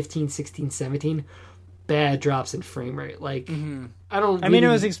 like 15, 16, 17... bad drops in frame rate. I mean,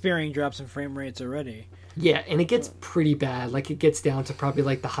 I was experiencing drops in frame rates already. Yeah, and it gets pretty bad. Like it gets down to probably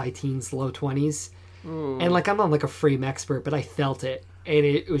like the high teens, low 20s. Ooh. And I'm not like a frame expert, but I felt it, and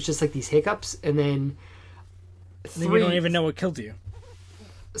it was just like these hiccups, and then you don't even know what killed you.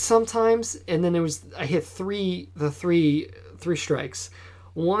 Sometimes, and then I hit three strikes.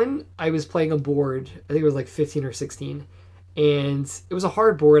 One, I was playing a board. I think it was like 15 or 16. and it was a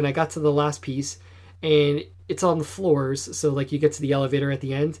hard board, and I got to the last piece, and it's on the floors, so like you get to the elevator at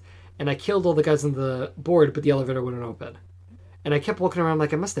the end, and I killed all the guys on the board, but the elevator wouldn't open. And I kept looking around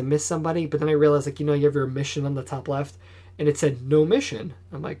like I must have missed somebody, but then I realized like, you have your mission on the top left, and it said no mission.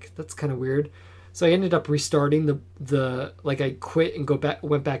 I'm like, that's kind of weird. So I ended up restarting the like I quit and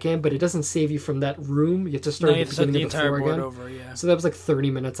went back in, but it doesn't save you from that room. You have to start at the beginning of the floor again. Over, yeah. So that was like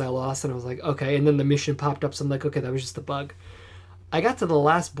 30 minutes I lost, and I was like, okay. And then the mission popped up, so I'm like, okay, that was just a bug. I got to the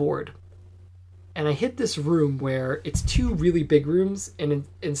last board, and I hit this room where it's two really big rooms, and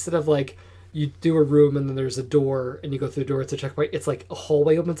instead of like you do a room and then there's a door and you go through the door, it's a checkpoint. It's like a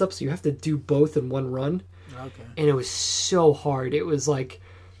hallway opens up, so you have to do both in one run. Okay. And it was so hard. It was like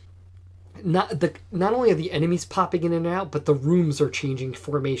not only are the enemies popping in and out, but the rooms are changing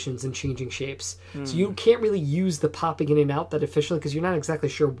formations and changing shapes. So you can't really use the popping in and out that efficiently because you're not exactly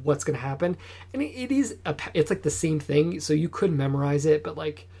sure what's going to happen. And it's like the same thing, so you could memorize it, but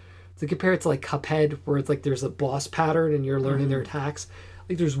like to compare it to like Cuphead, where it's like there's a boss pattern and you're learning their attacks.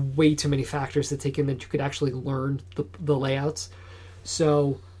 Like there's way too many factors to take in that you could actually learn the layouts.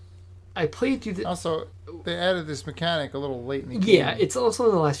 So I played through the... Also, they added this mechanic a little late in the game. Yeah, it's also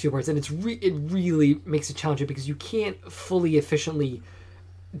in the last few parts, and it really makes it challenging because you can't fully efficiently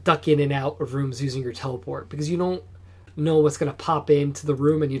duck in and out of rooms using your teleport because you don't know what's going to pop into the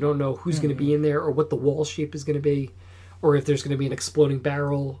room, and you don't know who's going to be in there or what the wall shape is going to be, or if there's going to be an exploding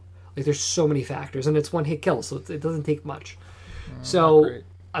barrel. Like there's so many factors, and it's one hit kill, so it doesn't take much. So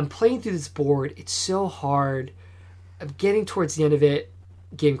I'm playing through this board. It's so hard. I'm getting towards the end of it.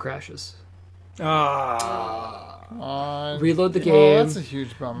 Game crashes. Reload the game. Oh, that's a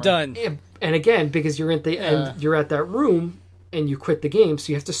huge bummer. Done. And again, because you're at the end, you're at that room, and you quit the game,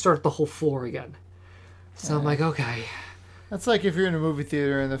 so you have to start the whole floor again. So I'm like, okay. That's like if you're in a movie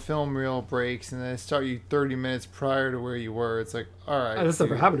theater and the film reel breaks and they start you 30 minutes prior to where you were. It's like, all right. That's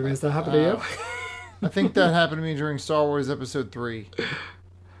never happened to me. Has that happened to you? I think that happened to me during Star Wars Episode 3.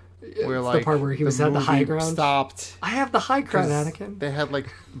 Where It's like the part where he was at the high ground. Stopped. I have the high ground, Anakin. They had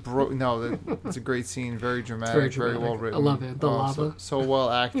like it's a great scene, very dramatic, very very dramatic. well written. I love it. The lava. So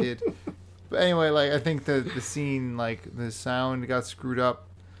well acted. But anyway, like I think the scene, like the sound got screwed up,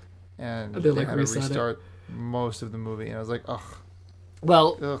 and they had to restart most of the movie, and I was like, ugh.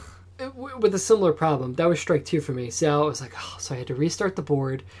 Well, with a similar problem, that was strike 2 for me. So I was like, so I had to restart the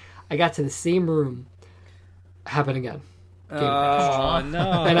board. I got to the same room. Happened again. Oh,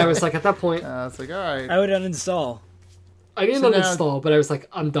 no. And I was like, at that point... it's like, all right. I would uninstall. I didn't uninstall, but I was like,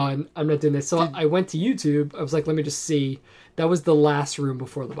 I'm done. I'm not doing this. So I went to YouTube. I was like, let me just see. That was the last room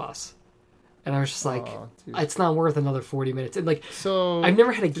before the boss. And I was just like, it's not worth another 40 minutes. And like, so I've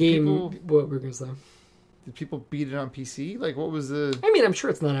never had a game... What were we going to say? Did people beat it on PC? Like, what was the... I mean, I'm sure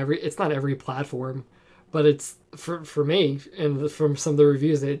it's not every platform. But it's for me, and from some of the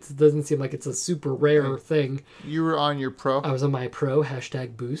reviews, it doesn't seem like it's a super rare thing. You were on your Pro? I was on my Pro,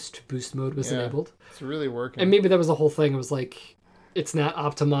 #boost. Boost mode was enabled. It's really working. And maybe that was the whole thing. It was like, it's not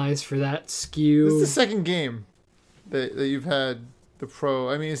optimized for that skew. This is the second game that you've had the Pro.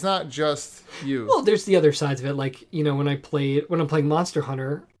 I mean, it's not just you. Well, there's the other sides of it. Like, when I'm playing Monster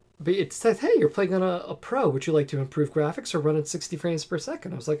Hunter, it says, hey, you're playing on a Pro. Would you like to improve graphics or run at 60 frames per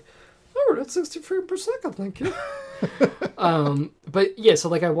second? I was like, oh, that's 60 frames per second, thank you. But yeah, so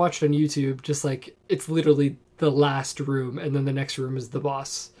like I watched on YouTube, just like it's literally the last room, and then the next room is the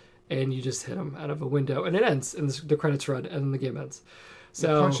boss, and you just hit him out of a window, and it ends, and the credits run, and then the game ends.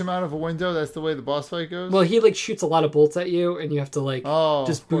 So you punch him out of a window. That's the way the boss fight goes. Well, he like shoots a lot of bolts at you, and you have to like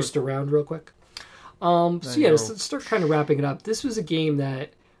just boost around real quick. So yeah, to start kind of wrapping it up, this was a game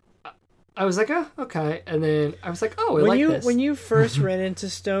that I was like, oh, okay, and then I was like, oh, I like this. When you first ran into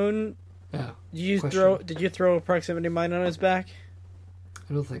Stone, yeah, did you throw a proximity mine on his back?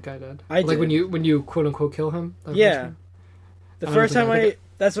 I don't think I did. I did. When you quote unquote kill him. Yeah, the first time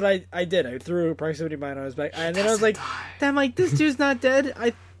that's what I did. I threw a proximity mine on his back, and then I was like, "Damn, like this dude's not dead."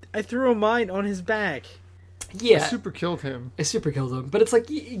 I threw a mine on his back. Yeah, I super killed him. But it's like,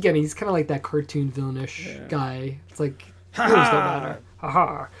 again, he's kind of like that cartoon villainish guy. It's like, rules don't matter.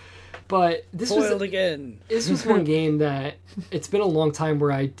 Ha. But this was one game that it's been a long time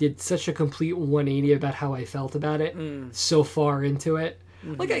where I did such a complete 180 about how I felt about it so far into it.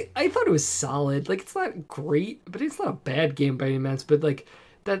 Mm-hmm. Like I thought it was solid. Like it's not great, but it's not a bad game by any means. But like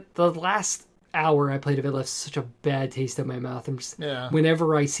the last hour I played of it left such a bad taste in my mouth. I'm just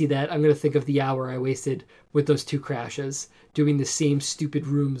whenever I see that, I'm gonna think of the hour I wasted with those 2 crashes, doing the same stupid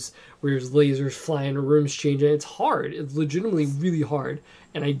rooms where there's lasers flying or rooms changing. It's hard. It's legitimately really hard.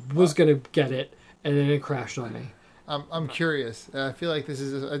 And I was gonna get it, and then it crashed on me. I'm curious. I feel like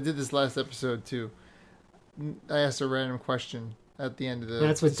I did this last episode too. I asked a random question at the end of the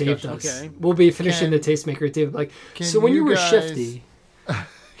That's what Dave discussion. does. Okay. We'll be finishing Can- the Tastemaker. Dave, like, can so when you you were guys- Shifty,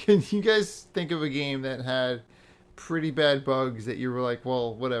 Can you guys think of a game that had pretty bad bugs that you were like,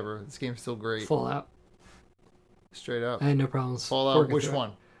 well, whatever, this game's still great? Fallout, Straight up. I had no problems. Fallout, working which through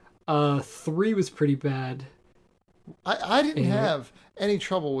it. one? 3 was pretty bad. I didn't Yeah. have any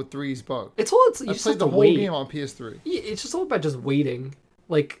trouble with 3's bug. It's all. You I just have played to the whole wait. game on PS3. Yeah, it's just all about just waiting.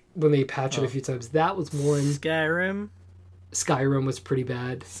 Like when they patch it a few times. That was more in Skyrim. Skyrim was pretty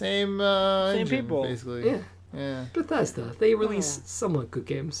bad. Same engine, people. basically. Yeah, Yeah. Bethesda. They release somewhat good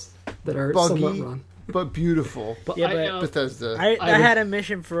games that are Buggy. somewhat run. But beautiful. But Yeah, I, but- Bethesda. I I would- had a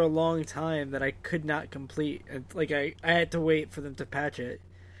mission for a long time that I could not complete. Like I had to wait for them to patch it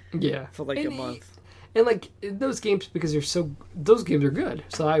yeah, for like a And- month. And like those games, because those games are good,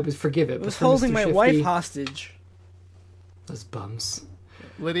 so I would forgive it. I But was for holding Mr. my Shifty, wife hostage. Those bums.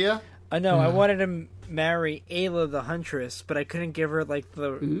 Lydia? I know. I wanted to marry Ayla the Huntress, but I couldn't give her like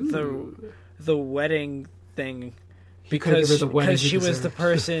Ooh. the wedding thing You couldn't give her because the wedding she you was the deserve.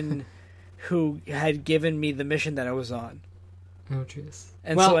 person who had given me the mission that I was on. Oh jeez.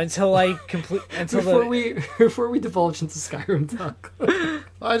 And Well, so until I complete before we divulge into Skyrim talk,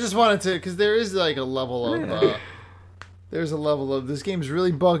 I just wanted to, because there is like a level of, there's a level of, this game's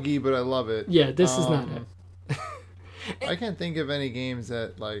really buggy, but I love it. yeah, this is not it. I can't think of any games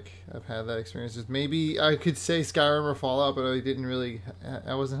that, like, I've had that experience with. Maybe I could say Skyrim or Fallout, but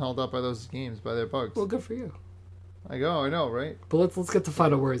I wasn't held up by those games, by their bugs. Well, good for you. I know, right? But let's get the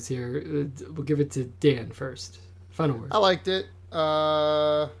final words here. We'll give it to Dan first. Final words. I liked it.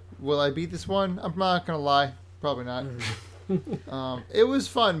 Will I beat this one? I'm not gonna lie, probably not. It was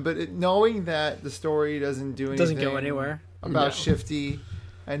fun, but knowing that the story doesn't do anything, doesn't go anywhere. about No. Shifty,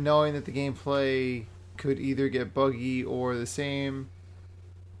 and knowing that the gameplay could either get buggy or the same,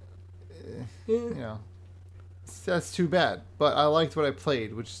 you know, that's too bad. But I liked what I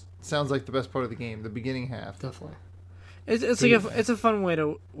played, which sounds like the best part of the game, the beginning half. Definitely. It's like it's a fun way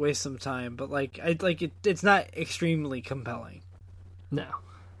to waste some time, but like it's not extremely compelling. No.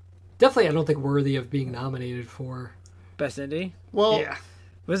 Definitely, I don't think worthy of being nominated for. Best indie. Well, Yeah.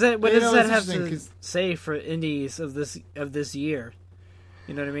 What You does know, that it's have interesting to 'cause- say for indies of this year?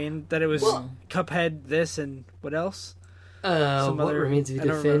 You know what I mean? That it was Well- Cuphead, this, and what else? What remains of I Edith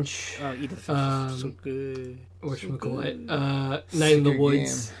don't remember. Finch? Oh, Edith Finch was so Um, good. Whatchamacallit? Night in the Good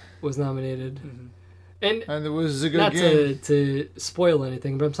Woods was nominated. Mm-hmm. And and it was a good not game. to spoil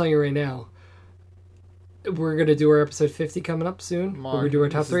anything, but I'm telling you right now, we're gonna do our episode 50 coming up soon. Mark, We're gonna do our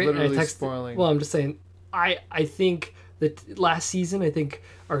top this is 3. And I literally texted. spoiling. Well, I'm just saying. I think that last season, I think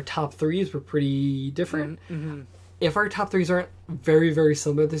our top 3s were pretty different. Mm-hmm. If our top 3s aren't very, very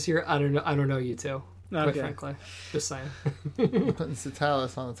similar this year, I don't know you two. Quite Okay. frankly, just saying. Putting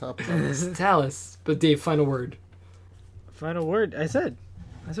Satalis on the top of it. It's Talus, but Dave, final word. Final word. I said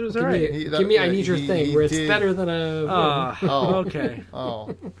it was Give alright. me, He- that- give me. I yeah, need your he- thing he where it's did- better than a. Oh. Okay.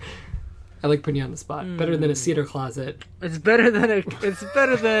 Oh, I like putting you on the spot. Better Hmm. than a cedar closet. It's better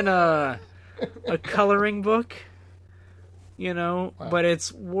than a coloring book. You know, but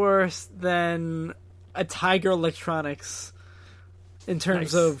it's worse than a Tiger Electronics in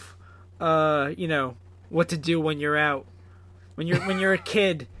terms Nice. of you know, what to do when you're out. When you're a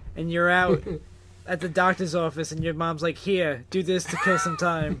kid and you're out at the doctor's office and your mom's like, "Here, do this to kill some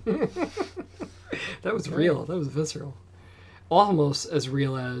time." That was real. That was visceral. Almost as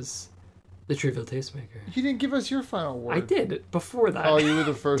real as the Trivial Tastemaker. you didn't give us your final word. I did it before that. Oh, you were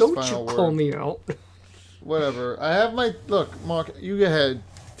the first Don't final you word. call me out. Whatever. I have my look, Mark. You go ahead.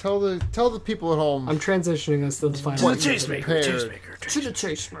 Tell the people at home. I'm transitioning us to the final. What word. Tastemaker. To the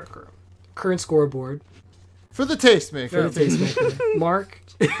Tastemaker. Current scoreboard For the for Tastemaker. the Tastemaker. Mark,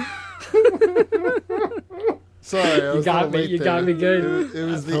 Sorry, I you was got a little me. late You there. got me good. It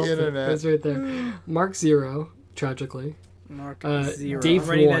was I the felt it. internet. That's right there. Mark 0, tragically. Mark Uh, 0. Dave I'm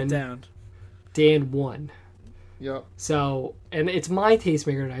writing 1. that down. Dan 1. Yep. So, and it's my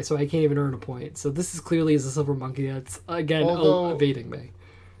Tastemaker tonight, so I can't even earn a point. So this is clearly as a silver monkey that's, again, Although- evading me.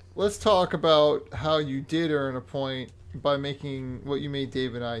 Let's talk about how you did earn a point by making what you made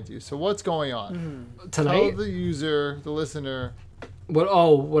Dave and I do. So what's going on? Tell Tonight? the user, the listener, What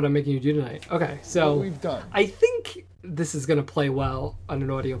I'm making you do tonight. Okay, so what we've done. I think this is going to play well on an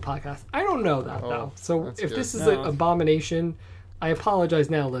audio podcast. I don't know that, though. So that's if good. this is No. an abomination, I apologize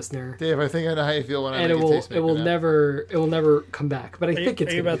now, listener. Dave, I think I know how you feel when I And make a Tastemaker it will now. never come back. But I think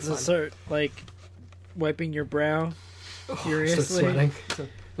it's Are you going about to to be fun. start like wiping your brow Start furiously? sweating.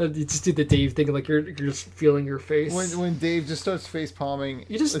 You just do the Dave thing, like you're just feeling your face. When Dave just starts face palming,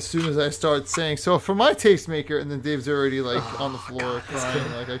 You just- as soon as I start saying, so for my tastemaker, and then Dave's already like on the floor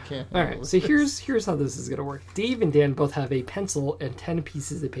crying, like I can't. All right, so here's how this is gonna work. Dave and Dan both have a pencil and 10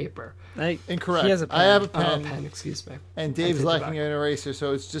 pieces of paper. Incorrect. He has a pen. I have a Oh, pen, pen, excuse me. and I Dave's take it lacking back. an eraser,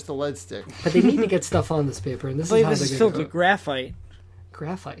 so it's just a lead stick. But they need to get stuff on this paper, and I this is believe how this they're is gonna filled do with it. graphite.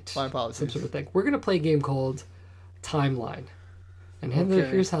 Graphite. My apologies. Some sort of thing. We're gonna play a game called Timeline, and Okay.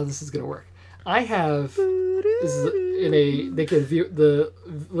 here's how this is gonna work. I have this is in a they can view the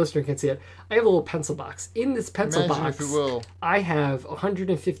listener can't see it. I have a little pencil box. In this pencil Imagine, box, if you will, I have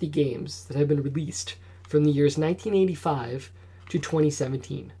 150 games that have been released from the years 1985 to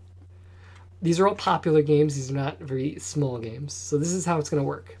 2017. These are all popular games. These are not very small games. So this is how it's going to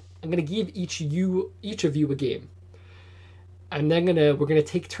work. I'm going to give each of you a game. And then we're going to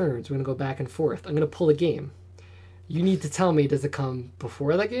take turns. We're going to go back and forth. I'm going to pull a game. You need to tell me, does it come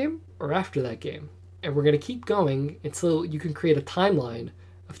before that game or after that game? And we're going to keep going until you can create a timeline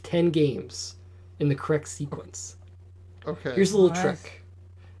of 10 games in the correct sequence. okay. Here's a little What? trick.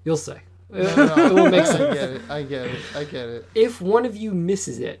 You'll say. No, It won't make sense. I get it. If one of you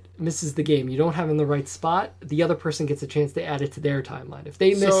misses the game, you don't have it in the right spot, the other person gets a chance to add it to their timeline. If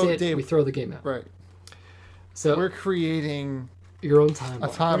they miss So, it, Dave- we throw the game out. Right. So We're creating your own a timeline.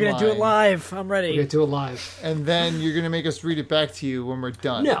 timeline. We're gonna do it live. I'm We're ready. gonna do it live. And then you're gonna make us read it back to you when we're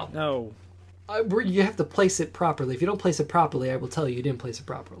done. No, No. you have to place it properly. If you don't place it properly, I will tell you didn't place it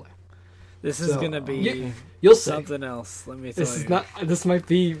properly. This is So, gonna be You'll say. something else. Let me tell This you. is not. This might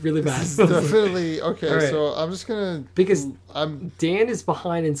be really bad. Definitely. Okay, All right. so I'm just gonna Because I'm Dan is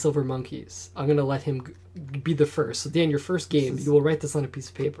behind in Silver Monkeys. I'm gonna let him be the first. So Dan, your first game, you will write this on a piece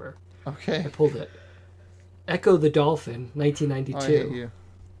of paper. okay. I pulled it. Echo the Dolphin, Oh, I hate 1992. you.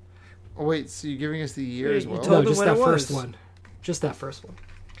 Oh wait, so you're giving us the year Yeah, as you well? told- No, them just what that it first was. one. Just that first one.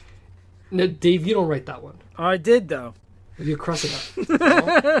 No, Dave, you don't write that one. Oh, I did though. You cross it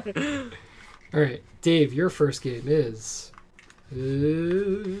out. All right, Dave, your first game is.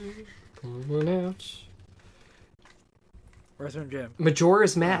 Pull one out. Earthworm Jim.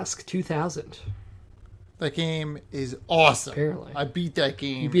 Majora's Mask 2000. That game is awesome. Apparently. I beat that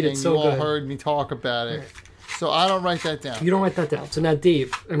game. You beat it and so you all good. heard me talk about it. Right. So I don't write that down. You don't write that down. So now,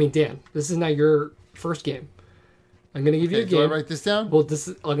 Dan, this is now your first game. I'm going to give you Okay, a do I game. write this down? Well,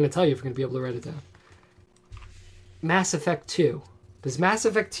 I'm going to tell you if you're going to be able to write it down. Mass Effect 2. Does Mass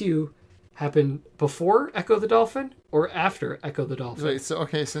Effect 2 happen before Echo the Dolphin or after Echo the Dolphin? Wait,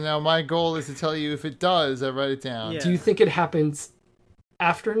 so now my goal is to tell you if it does, I write it down. Yeah. Do you think it happens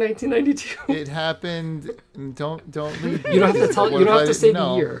after 1992? It happened. Don't lead me. You don't have to tell. What You if don't I have to didn't say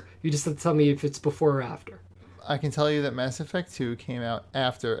know? the year. You just have to tell me if it's before or after. I can tell you that Mass Effect 2 came out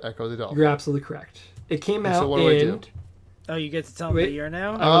after Echo the Dolphin. You're absolutely correct. It came And out so what do I do? in. Oh, you get to tell me Wait. the year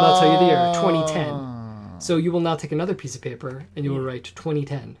now? I will not tell you the year. Oh. 2010. So you will now take another piece of paper and you will write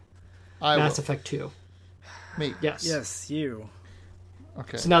 2010. I Mass will. Effect 2. Me. Yes. Yes, you.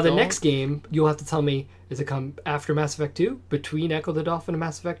 Okay. So now the Don't- next game, you'll have to tell me, does it come after Mass Effect 2, between Echo the Dolphin and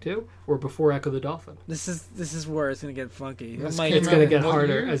Mass Effect 2, or before Echo the Dolphin? This is where it's gonna get funky. This I'm like, came It's out going to in get what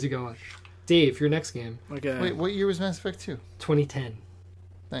harder year? as you go on. Dave, your next game, okay. Wait, what year was Mass Effect 2? 2010.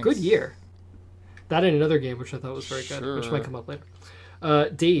 Thanks. Good year. That and another game, which I thought was very good, which Sure. might come up later.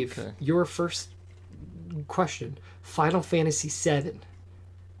 Dave, Okay. your first question. Final Fantasy VII.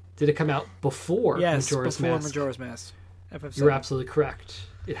 Did it come out before Yes, Majora's before Mask? Majora's Mask. FF7. You're absolutely correct.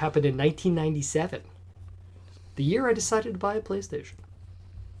 It happened in 1997. The year I decided to buy a PlayStation.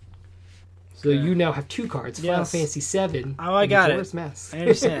 So Okay. you now have two cards, Final Yes. Fantasy VII Oh, I and got it. Majora's Mask. I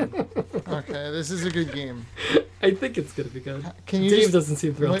understand. Okay, this is a good game. I think it's going to be good. Can you Dave just- doesn't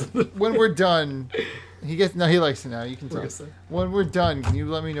seem thrilled. When we're done, he likes it now. You can We're tell. gonna say. When we're done, can you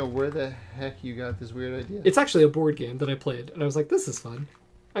let me know where the heck you got this weird idea? It's actually a board game that I played, and I was like, this is fun.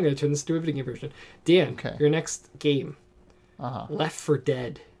 I'm going to turn this into a video game version. Dan, Okay. your next game, Uh-huh. Left 4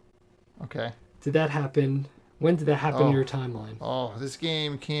 Dead. Okay. Did that happen? When did that happen in Oh. your timeline? Oh, this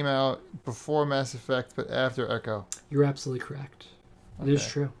game came out before Mass Effect, but after Echo. You're absolutely correct. It is Okay.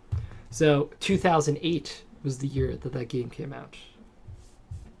 true. So 2008 was the year that that game came out.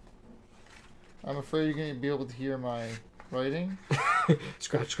 I'm afraid you're going to be able to hear my writing.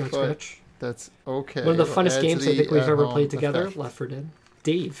 Scratch, scratch, But- scratch. That's okay. One of the It'll funnest add to games I the think we've ever at-home played together. effect. Left 4 Dead.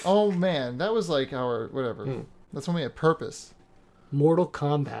 Dave. Oh man, that was like our whatever. Hmm. That's when we had purpose. Mortal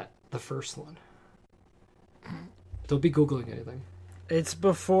Kombat, the first one. Don't be googling anything. It's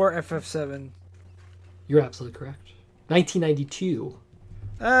before FF7. You're absolutely correct. 1992.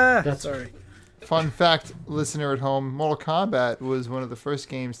 That's- Sorry. Fun fact, listener at home: Mortal Kombat was one of the first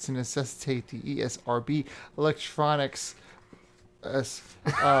games to necessitate the ESRB Electronics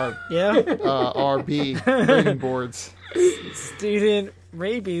Yeah. RB rating boards. Student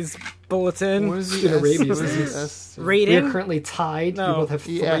rabies bulletin. What is the Student S? rabies What is disease. the S? We are Rating. currently tied. No. You both have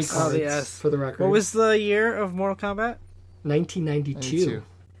 3 ES. cards Oh, the S. for the record. What was the year of Mortal Kombat? 1992.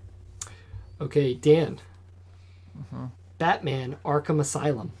 Okay, Dan. Mm-hmm. Batman Arkham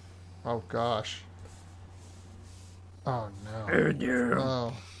Asylum. Oh gosh. Oh no. Oh,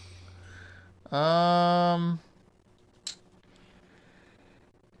 no. Oh.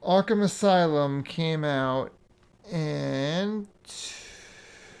 Arkham Asylum came out and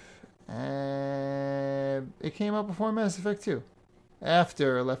it came out before Mass Effect 2.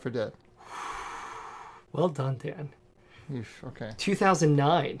 After Left 4 Dead. Well done, Dan. Oof, okay.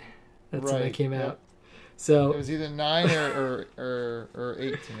 2009. That's when it Right, came yep. out. So, It was either 9 or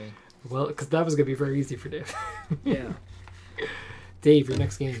 8 to me. well, because that was going to be very easy for Dave. Yeah. Dave, your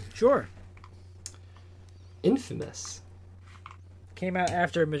next game. Sure. Infamous. Came out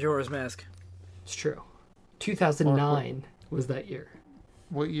after Majora's Mask. It's true. 2009 was that year.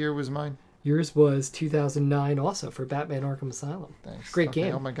 What year was mine? Yours was 2009 also for Batman Arkham Asylum. Thanks. Great Okay,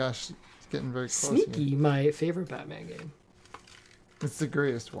 game. Oh my gosh, it's getting very close. here. Sneaky, my favorite Batman game. It's the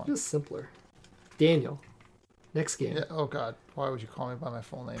greatest one. Just simpler. Daniel, next game. Yeah, oh god, why would you call me by my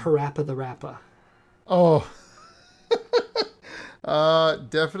full name? Parappa the Rappa. Oh.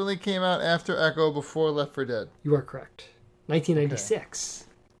 Definitely came out after Echo, before Left 4 Dead. You are correct. 1996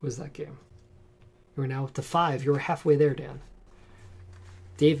 was that game. You are now up to 5. You were halfway there, Dan.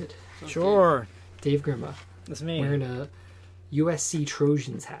 David. Sure. Dave Grimma. That's me. Wearing a USC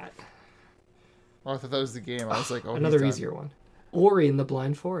Trojans hat. Oh, I thought that was the game. I was like, oh, Another he's done. easier one. Ori and the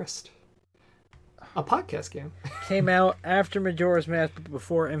Blind Forest. A podcast game. Came out after Majora's Mask, but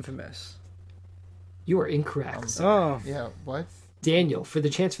before Infamous. You are incorrect. Oh. Yeah, what? Daniel, for the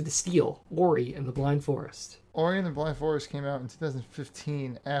chance for the steal, Ori and the Blind Forest. Ori and the Blind Forest came out in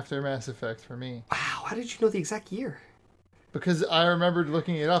 2015 after Mass Effect for me. Wow, how did you know the exact year? Because I remembered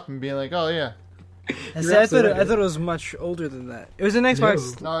looking it up and being like, oh yeah. I You're absolutely right. thought it was much older than that. It was an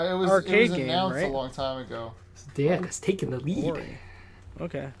Xbox No, it was arcade game, announced right? a long time ago. Dan has taken the lead. Ori.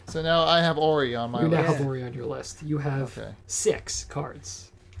 Okay. So now I have Ori on my You now list. have Ori on your list. You have Okay. 6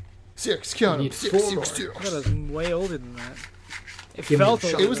 cards. 6, count You need them. 6, 4 6, more. I thought it was way older than that. It Give me felt a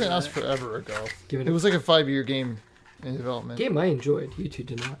shot. older It was than announced that. forever ago. Give it It a was like a 5-year game in development. game I enjoyed. You two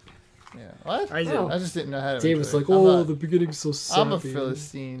did not. Yeah. What? I did. Oh. I just didn't know how to Dave enjoy was it. like, I'm oh, not- the beginning's so sappy. I'm a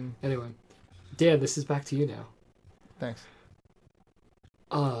Philistine. Anyway, Dan, this is back to you now. Thanks.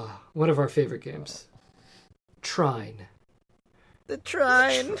 One of our favorite games. Trine. The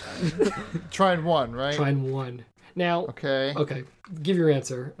Trine. Trine 1, right? Trine 1. Now, Okay. okay, give your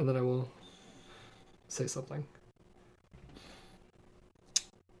answer, and then I will say something.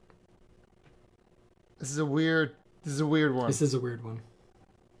 This is a weird one. This is a weird one.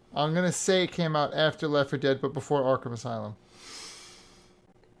 I'm gonna say it came out after Left 4 Dead, but before Arkham Asylum.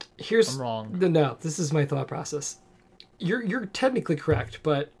 Here's I'm wrong. No, this is my thought process. You're technically correct,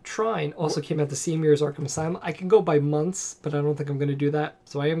 but Trine also came out the same year as Arkham Asylum. I can go by months, but I don't think I'm going to do that.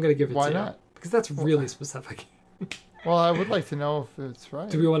 So I am going to give it Why to you. not? Because that's really specific. Well, I would like to know if it's right.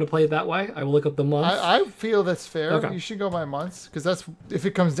 Do we want to play it that way? I will look up the month. I feel that's fair. Okay. You should go by months, because that's if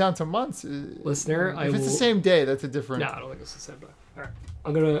it comes down to months. Listener, if I it's will... the same day, that's a different. No, I don't think it's the same. But... All right.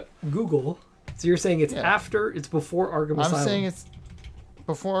 I'm going to Google. So you're saying it's Yeah. after, it's before Arkham I'm Asylum. saying it's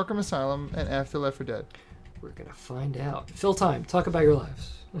before Arkham Asylum and after Left 4 Dead. We're going to find out. Fill time. Talk about your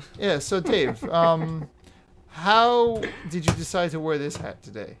lives. Yeah. So Dave, how did you decide to wear this hat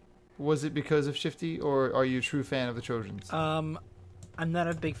today? Was it because of Shifty, or are you a true fan of the Trojans? I'm not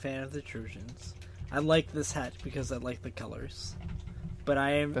a big fan of the Trojans. I like this hat because I like the colors. But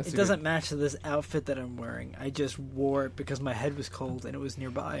That's it doesn't match this outfit that I'm wearing. I just wore it because my head was cold and it was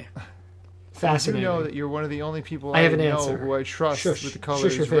nearby. You Fascinating. know that you're one of the only people I have an know answer. who I trust Shush. with the Shush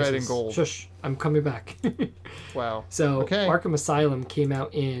colors your red faces. and gold. Shush. I'm coming back. Wow. So Okay. Arkham Asylum came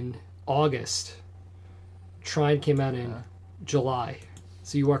out in August. Trine came out in July.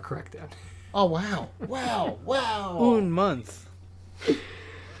 So you are correct, Dan. Oh wow! Wow! Un month.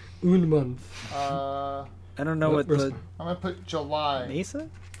 Un month. I'm I don't know what Where's- the gonna put July. Mesa?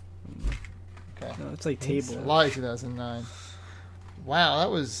 Okay. No, it's like table. July 2009. Wow, that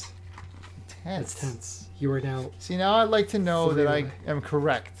was intense. That's tense. You are now See, now I'd like to know 3 that I away. am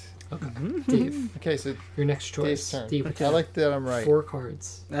correct. Dave. Okay, so Your next choice. Dave's turn. Dave, I like that I'm right. 4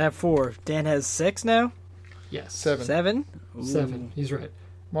 cards. I have 4. Dan has 6 now? Yes. 7. 7? Ooh. 7. He's right.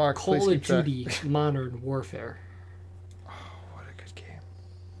 Mark, Call please of keep track. Duty Modern Warfare. What a good game.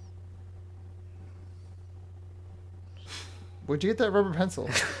 Where'd you get that rubber pencil?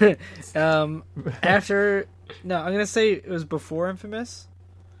 After no, I'm gonna say it was before Infamous.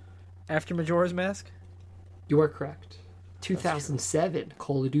 After Majora's Mask. You are correct. 2007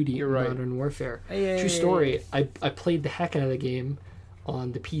 Call of Duty You're right. Modern Warfare. Hey. True story. I played the heck out of the game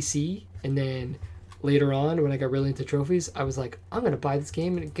on the PC, and then later on, when I got really into trophies, I was like, I'm going to buy this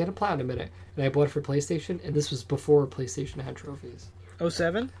game and get a platinum in it. And I bought it for PlayStation, and this was before PlayStation had trophies.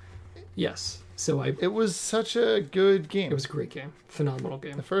 07? Yes. So It was such a good game. it was a great game. Phenomenal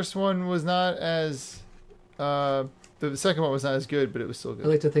game. The first one was not as... the second one was not as good, but it was still I good.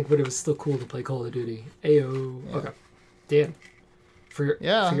 like to think, but it was still cool to play Call of Duty. Ayo. Yeah. Okay. Dan, for your,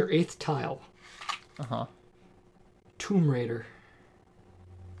 Yeah. for your 8th tile, Uh-huh. Tomb Raider.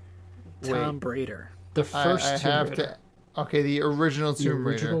 Tom Raider. The first I Tomb have Raider. to... Okay, the original The Tomb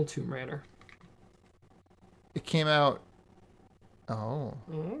original Raider. Tomb Raider. It came out... Oh.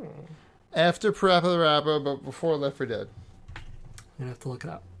 Mm. After Parappa the Rapper, but before Left 4 Dead. I'm going to have to look it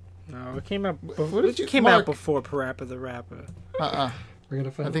up. No, it came out. What did you... It came Mark? out before Parappa the Rapper. Uh-uh. We're going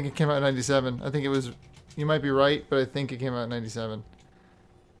to find I think it came out in 97. I think it was... You might be right, but I think it came out in 97.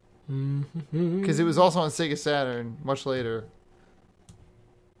 Mm-hmm. Because it was also on Sega Saturn much later.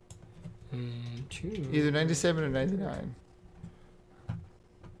 Either 97 or 99.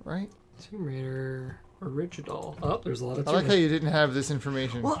 Right? Tomb Raider original. Oh, there's a lot of I Tomb like how Raider. you didn't have this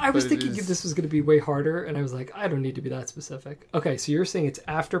information. Well, I was but it thinking is- this was going to be way harder, and I was like, I don't need to be that specific. Okay, so you're saying it's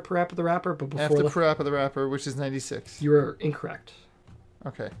after Parappa the Rapper, but before After Left... Parappa the Rapper, which is 96. You are incorrect.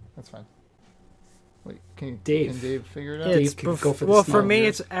 Okay, that's fine. Wait, can Dave. Dave figure it out? Dave It's can go for the well, for steal me, here.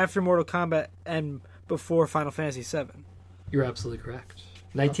 it's after Mortal Kombat and before Final Fantasy VII. You're absolutely correct.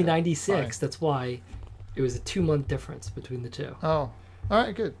 1996, fine. that's why it was a 2-month difference between the two. Oh, all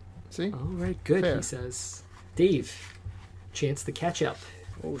right, good. See? All right, good, Fair. he says. Dave, chance to catch up.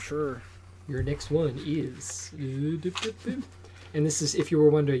 Oh, sure. Your next one is... And this is, if you were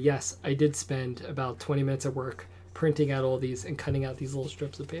wondering, yes, I did spend about 20 minutes at work printing out all these and cutting out these little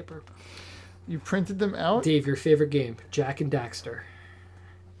strips of paper. You printed them out? Dave, your favorite game, Jak and Daxter.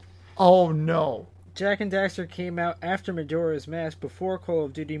 Oh, no. Jak and Daxter came out after Majora's Mask, before Call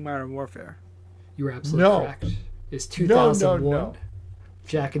of Duty Modern Warfare. You were absolutely No. correct. It's 2001. No.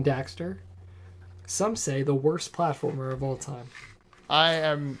 Jak and Daxter. Some say the worst platformer of all time. I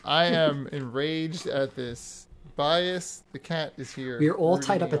am enraged at this. Bias, the cat is here. We are all rooting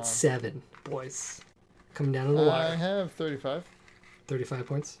tied up me at on. 7, boys. Coming down to the I wire. have 35. 35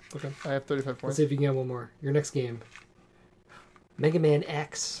 points. Okay. I have 35 Let's points. see if you can get one more. Your next game. Mega Man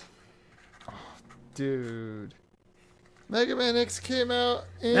X. Dude. Mega Man X came out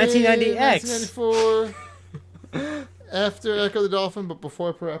in 1990X. 1994. After Echo the Dolphin, but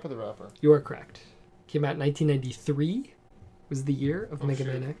before Parappa the Rapper. You are correct. Came out in 1993. Was the year of Mega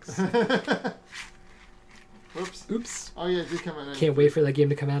shit. Man X. Oops. Oops. Oh, yeah, it did come out in Can't wait for that game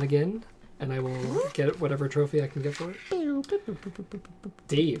to come out again. And I will get whatever trophy I can get for it.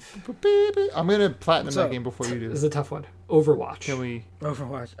 Dave. I'm going to platinum What's that up? game before you do. This is a tough one. Overwatch. Can we...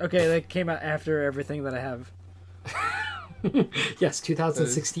 Overwatch. Okay, that came out after everything that I have. Yes,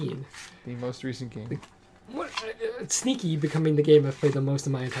 2016. The most recent game. What, Sneaky becoming the game I've played the most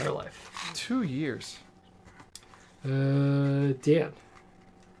in my entire life. 2 years. Dan.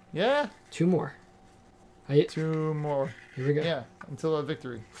 Yeah. 2 more. 2 more. Here we go. Yeah, until a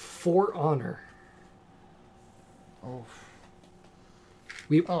victory. For Honor. Oh.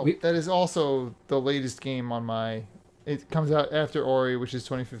 We That is also the latest game on my... It comes out after Ori, which is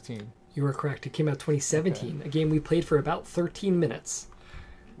 2015. You were correct. It came out 2017. A game we played for about 13 minutes.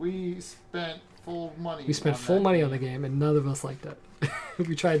 We spent full money. We spent full money on the game, and none of us liked it.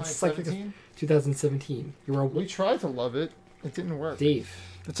 We tried cycling. 2017? 2017. You were We tried to love it. It didn't work. Dave.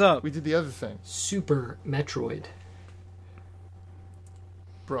 What's up? We did the other thing. Super Metroid.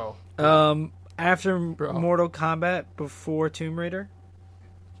 Bro. After Bro. Mortal Kombat, before Tomb Raider.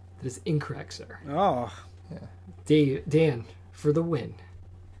 That is incorrect, sir. Oh, Dave, Dan, for the win.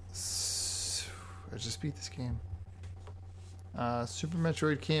 I just beat this game. Super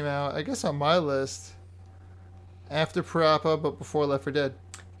Metroid came out, I guess on my list, after Parappa, but before Left 4 Dead.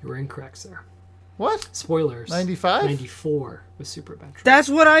 You were incorrect, sir. What? Spoilers. 95? 94 was Super Metroid. that's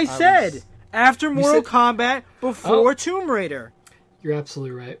what I said. was- After Mortal said- Kombat, before Oh. Tomb Raider. You're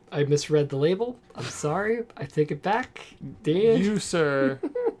absolutely right. I misread the label. I'm sorry. I take it back. Dan. You, sir,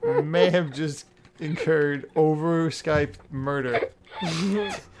 may have just incurred over Skype murder.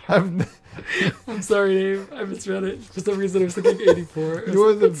 I'm I'm sorry, Dave. I misread it. For some reason, I was thinking 84.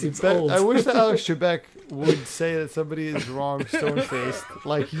 You're the That seems best. old. I wish that Alex Trebek would say that somebody is wrong, stone faced,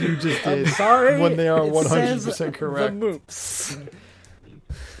 like you just did. Sorry. When they are it 100% says correct. The moops.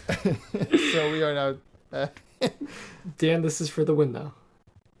 So we are now. Dan, this is for the win, though.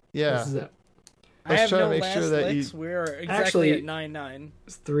 Yeah. This is it. I have try to no make last sure that licks. you- We're exactly Actually- at 9-9.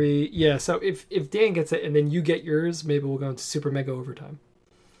 It's 3. Yeah, so if Dan gets it and then you get yours, maybe we'll go into super mega overtime.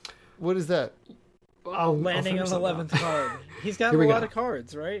 What is that? I'll Landing figure on the something 11th out. card. He's got Here a we lot go. of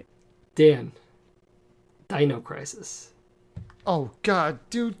cards, right? Dan. Dino Crisis. Oh, God.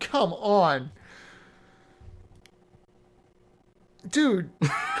 Dude, come on. Dude,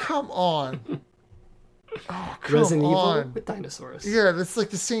 come on. Oh, come Resident Evil on. with dinosaurs. Yeah, that's like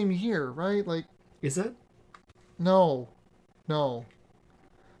the same year, right? Like, Is it? no.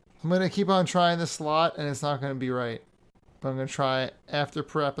 I'm going to keep on trying this slot, and it's not going to be right. But I'm going to try it after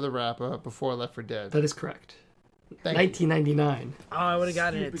Parappa the Rapper, before Left 4 Dead. That is correct. Thank you. 1999. Oh, I would have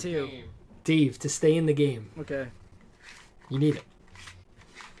gotten it Stupid too. game. Dave, to stay in the game, Okay. you need it.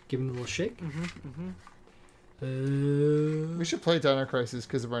 Give him a little shake. We should play Dino Crisis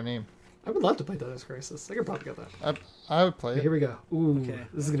because of our name. I would love to play Dino's Crisis. I could probably get that. I would play Okay, it. here we go. Ooh, Okay.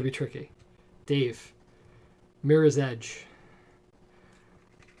 this is going to be tricky. Dave. Mirror's Edge.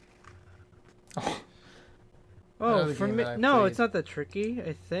 Oh, Another for game me, that I no, played. it's not that tricky.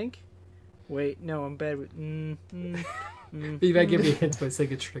 I think. Wait, no, I'm bad with. You might give me hints by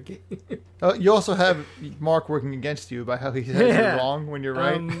saying it's tricky. You also have Mark working against you by how he says Yeah. you're wrong when you're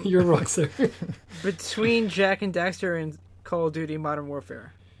right. You're wrong, sir. Between Jack and Daxter and Call of Duty Modern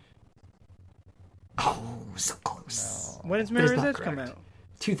Warfare. Oh, so close. When does That is Mirror's not Edge come correct. out?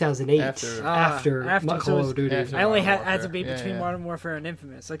 2008. After. After So Call it's- of Duty. after. I only Modern had to Warfare. be Yeah, between yeah. Modern Warfare and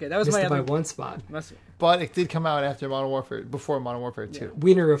Infamous. Okay, that was Missed my it by other. one spot. But it did come out after Modern Warfare, before Modern Warfare 2.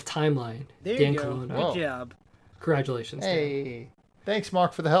 Winner of Timeline. There Dan you go. Colonna. Whoa. Good job. Congratulations. Dan. Hey, thanks,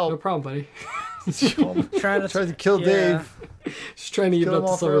 Mark, for the No help. problem, buddy. Trying to Tried to kill yeah. Dave, Just trying to get Kill up him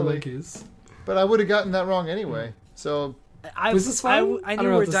the off silver early. monkeys. but I would have gotten that wrong anyway. So Was this fun? I I don't knew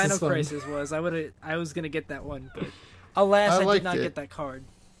know where if this is Dino fun. Crisis was. I was gonna get that one, but alas, I I did liked not it. get that card.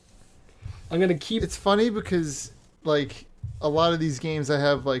 I'm going to keep... it's funny because like a lot of these games I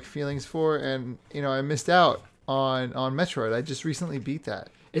have like feelings for, and I missed out on Metroid. I just recently beat that.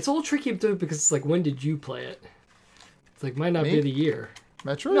 It's a little tricky too because it's like, when did you play it? It's like, might not Me? be the year.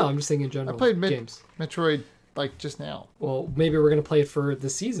 Metroid? No, I'm just saying in general. I played games. Metroid like just now. Well, maybe we're going to play it for the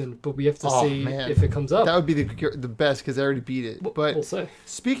season, but we have to Oh, see man. if it comes up. That would be the best because I already beat it. But We'll see.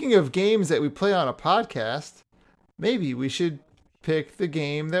 speaking of games that we play on a podcast, maybe we should pick the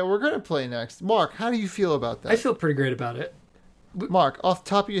game that we're going to play next. Mark, how do you feel about that? I feel pretty great about it. Mark, off the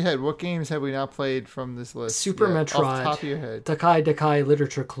top of your head, what games have we not played from this list? Super yet? Metroid. Off the top of your head. Dakai Dakai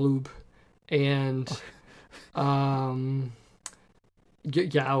Literature Club, and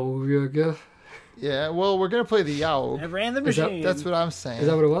Yaoga. Yeah, well, we're going to play the I Yaoh. ran the Is that- machine. That's what I'm saying. Is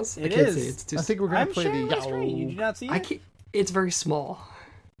that what it was? I It can't is. see. It's too. I think we're going I'm to play sharing the my screen. You do Yaoh. not see it? I can't. It's very small.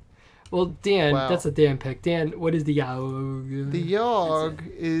 Well, Dan, Wow. that's a Dan pick. Dan, what is the Yaoga? The Yog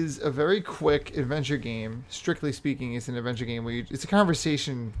is a very quick adventure game. Strictly speaking, it's an adventure game where it's a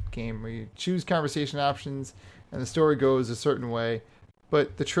conversation game where you choose conversation options and the story goes a certain way.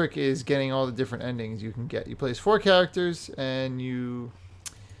 But the trick is getting all the different endings you can get. You play as 4 characters and you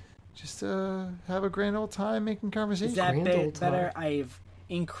just have a grand old time making Is conversation. that Grand old time. better? I've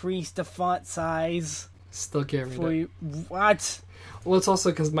increased the font size Still can't read for it. you. What? Well, it's also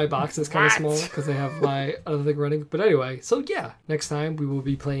because my box is kind of small because I have my other thing running. But anyway, so yeah, next time we will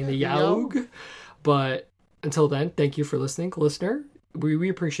be playing the Yaoug. But until then, thank you for listening, listener. We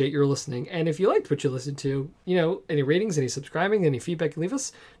appreciate your listening. And if you liked what you listened to, any ratings, any subscribing, any feedback you leave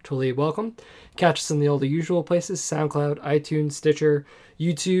us, totally welcome. Catch us in all the usual places: SoundCloud, iTunes, Stitcher,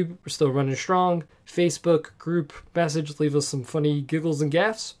 YouTube. We're still running strong. Facebook group message. Leave us some funny giggles and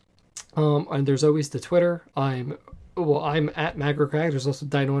gaffs. And there's always the Twitter. I'm at MagroCrag. There's also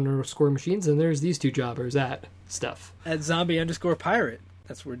Dino_Machines, and there's these two jobbers at stuff. At zombie_pirate.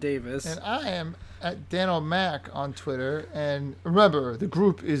 That's where Dave is. And I am at DanoMac on Twitter. And remember, the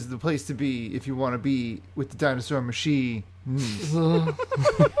group is the place to be if you want to be with the dinosaur machine. It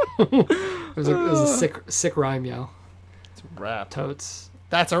was a sick rhyme, yo. It's a wrap. Totes.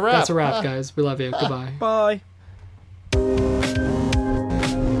 That's a wrap. That's a wrap, guys. We love you. Goodbye. Bye.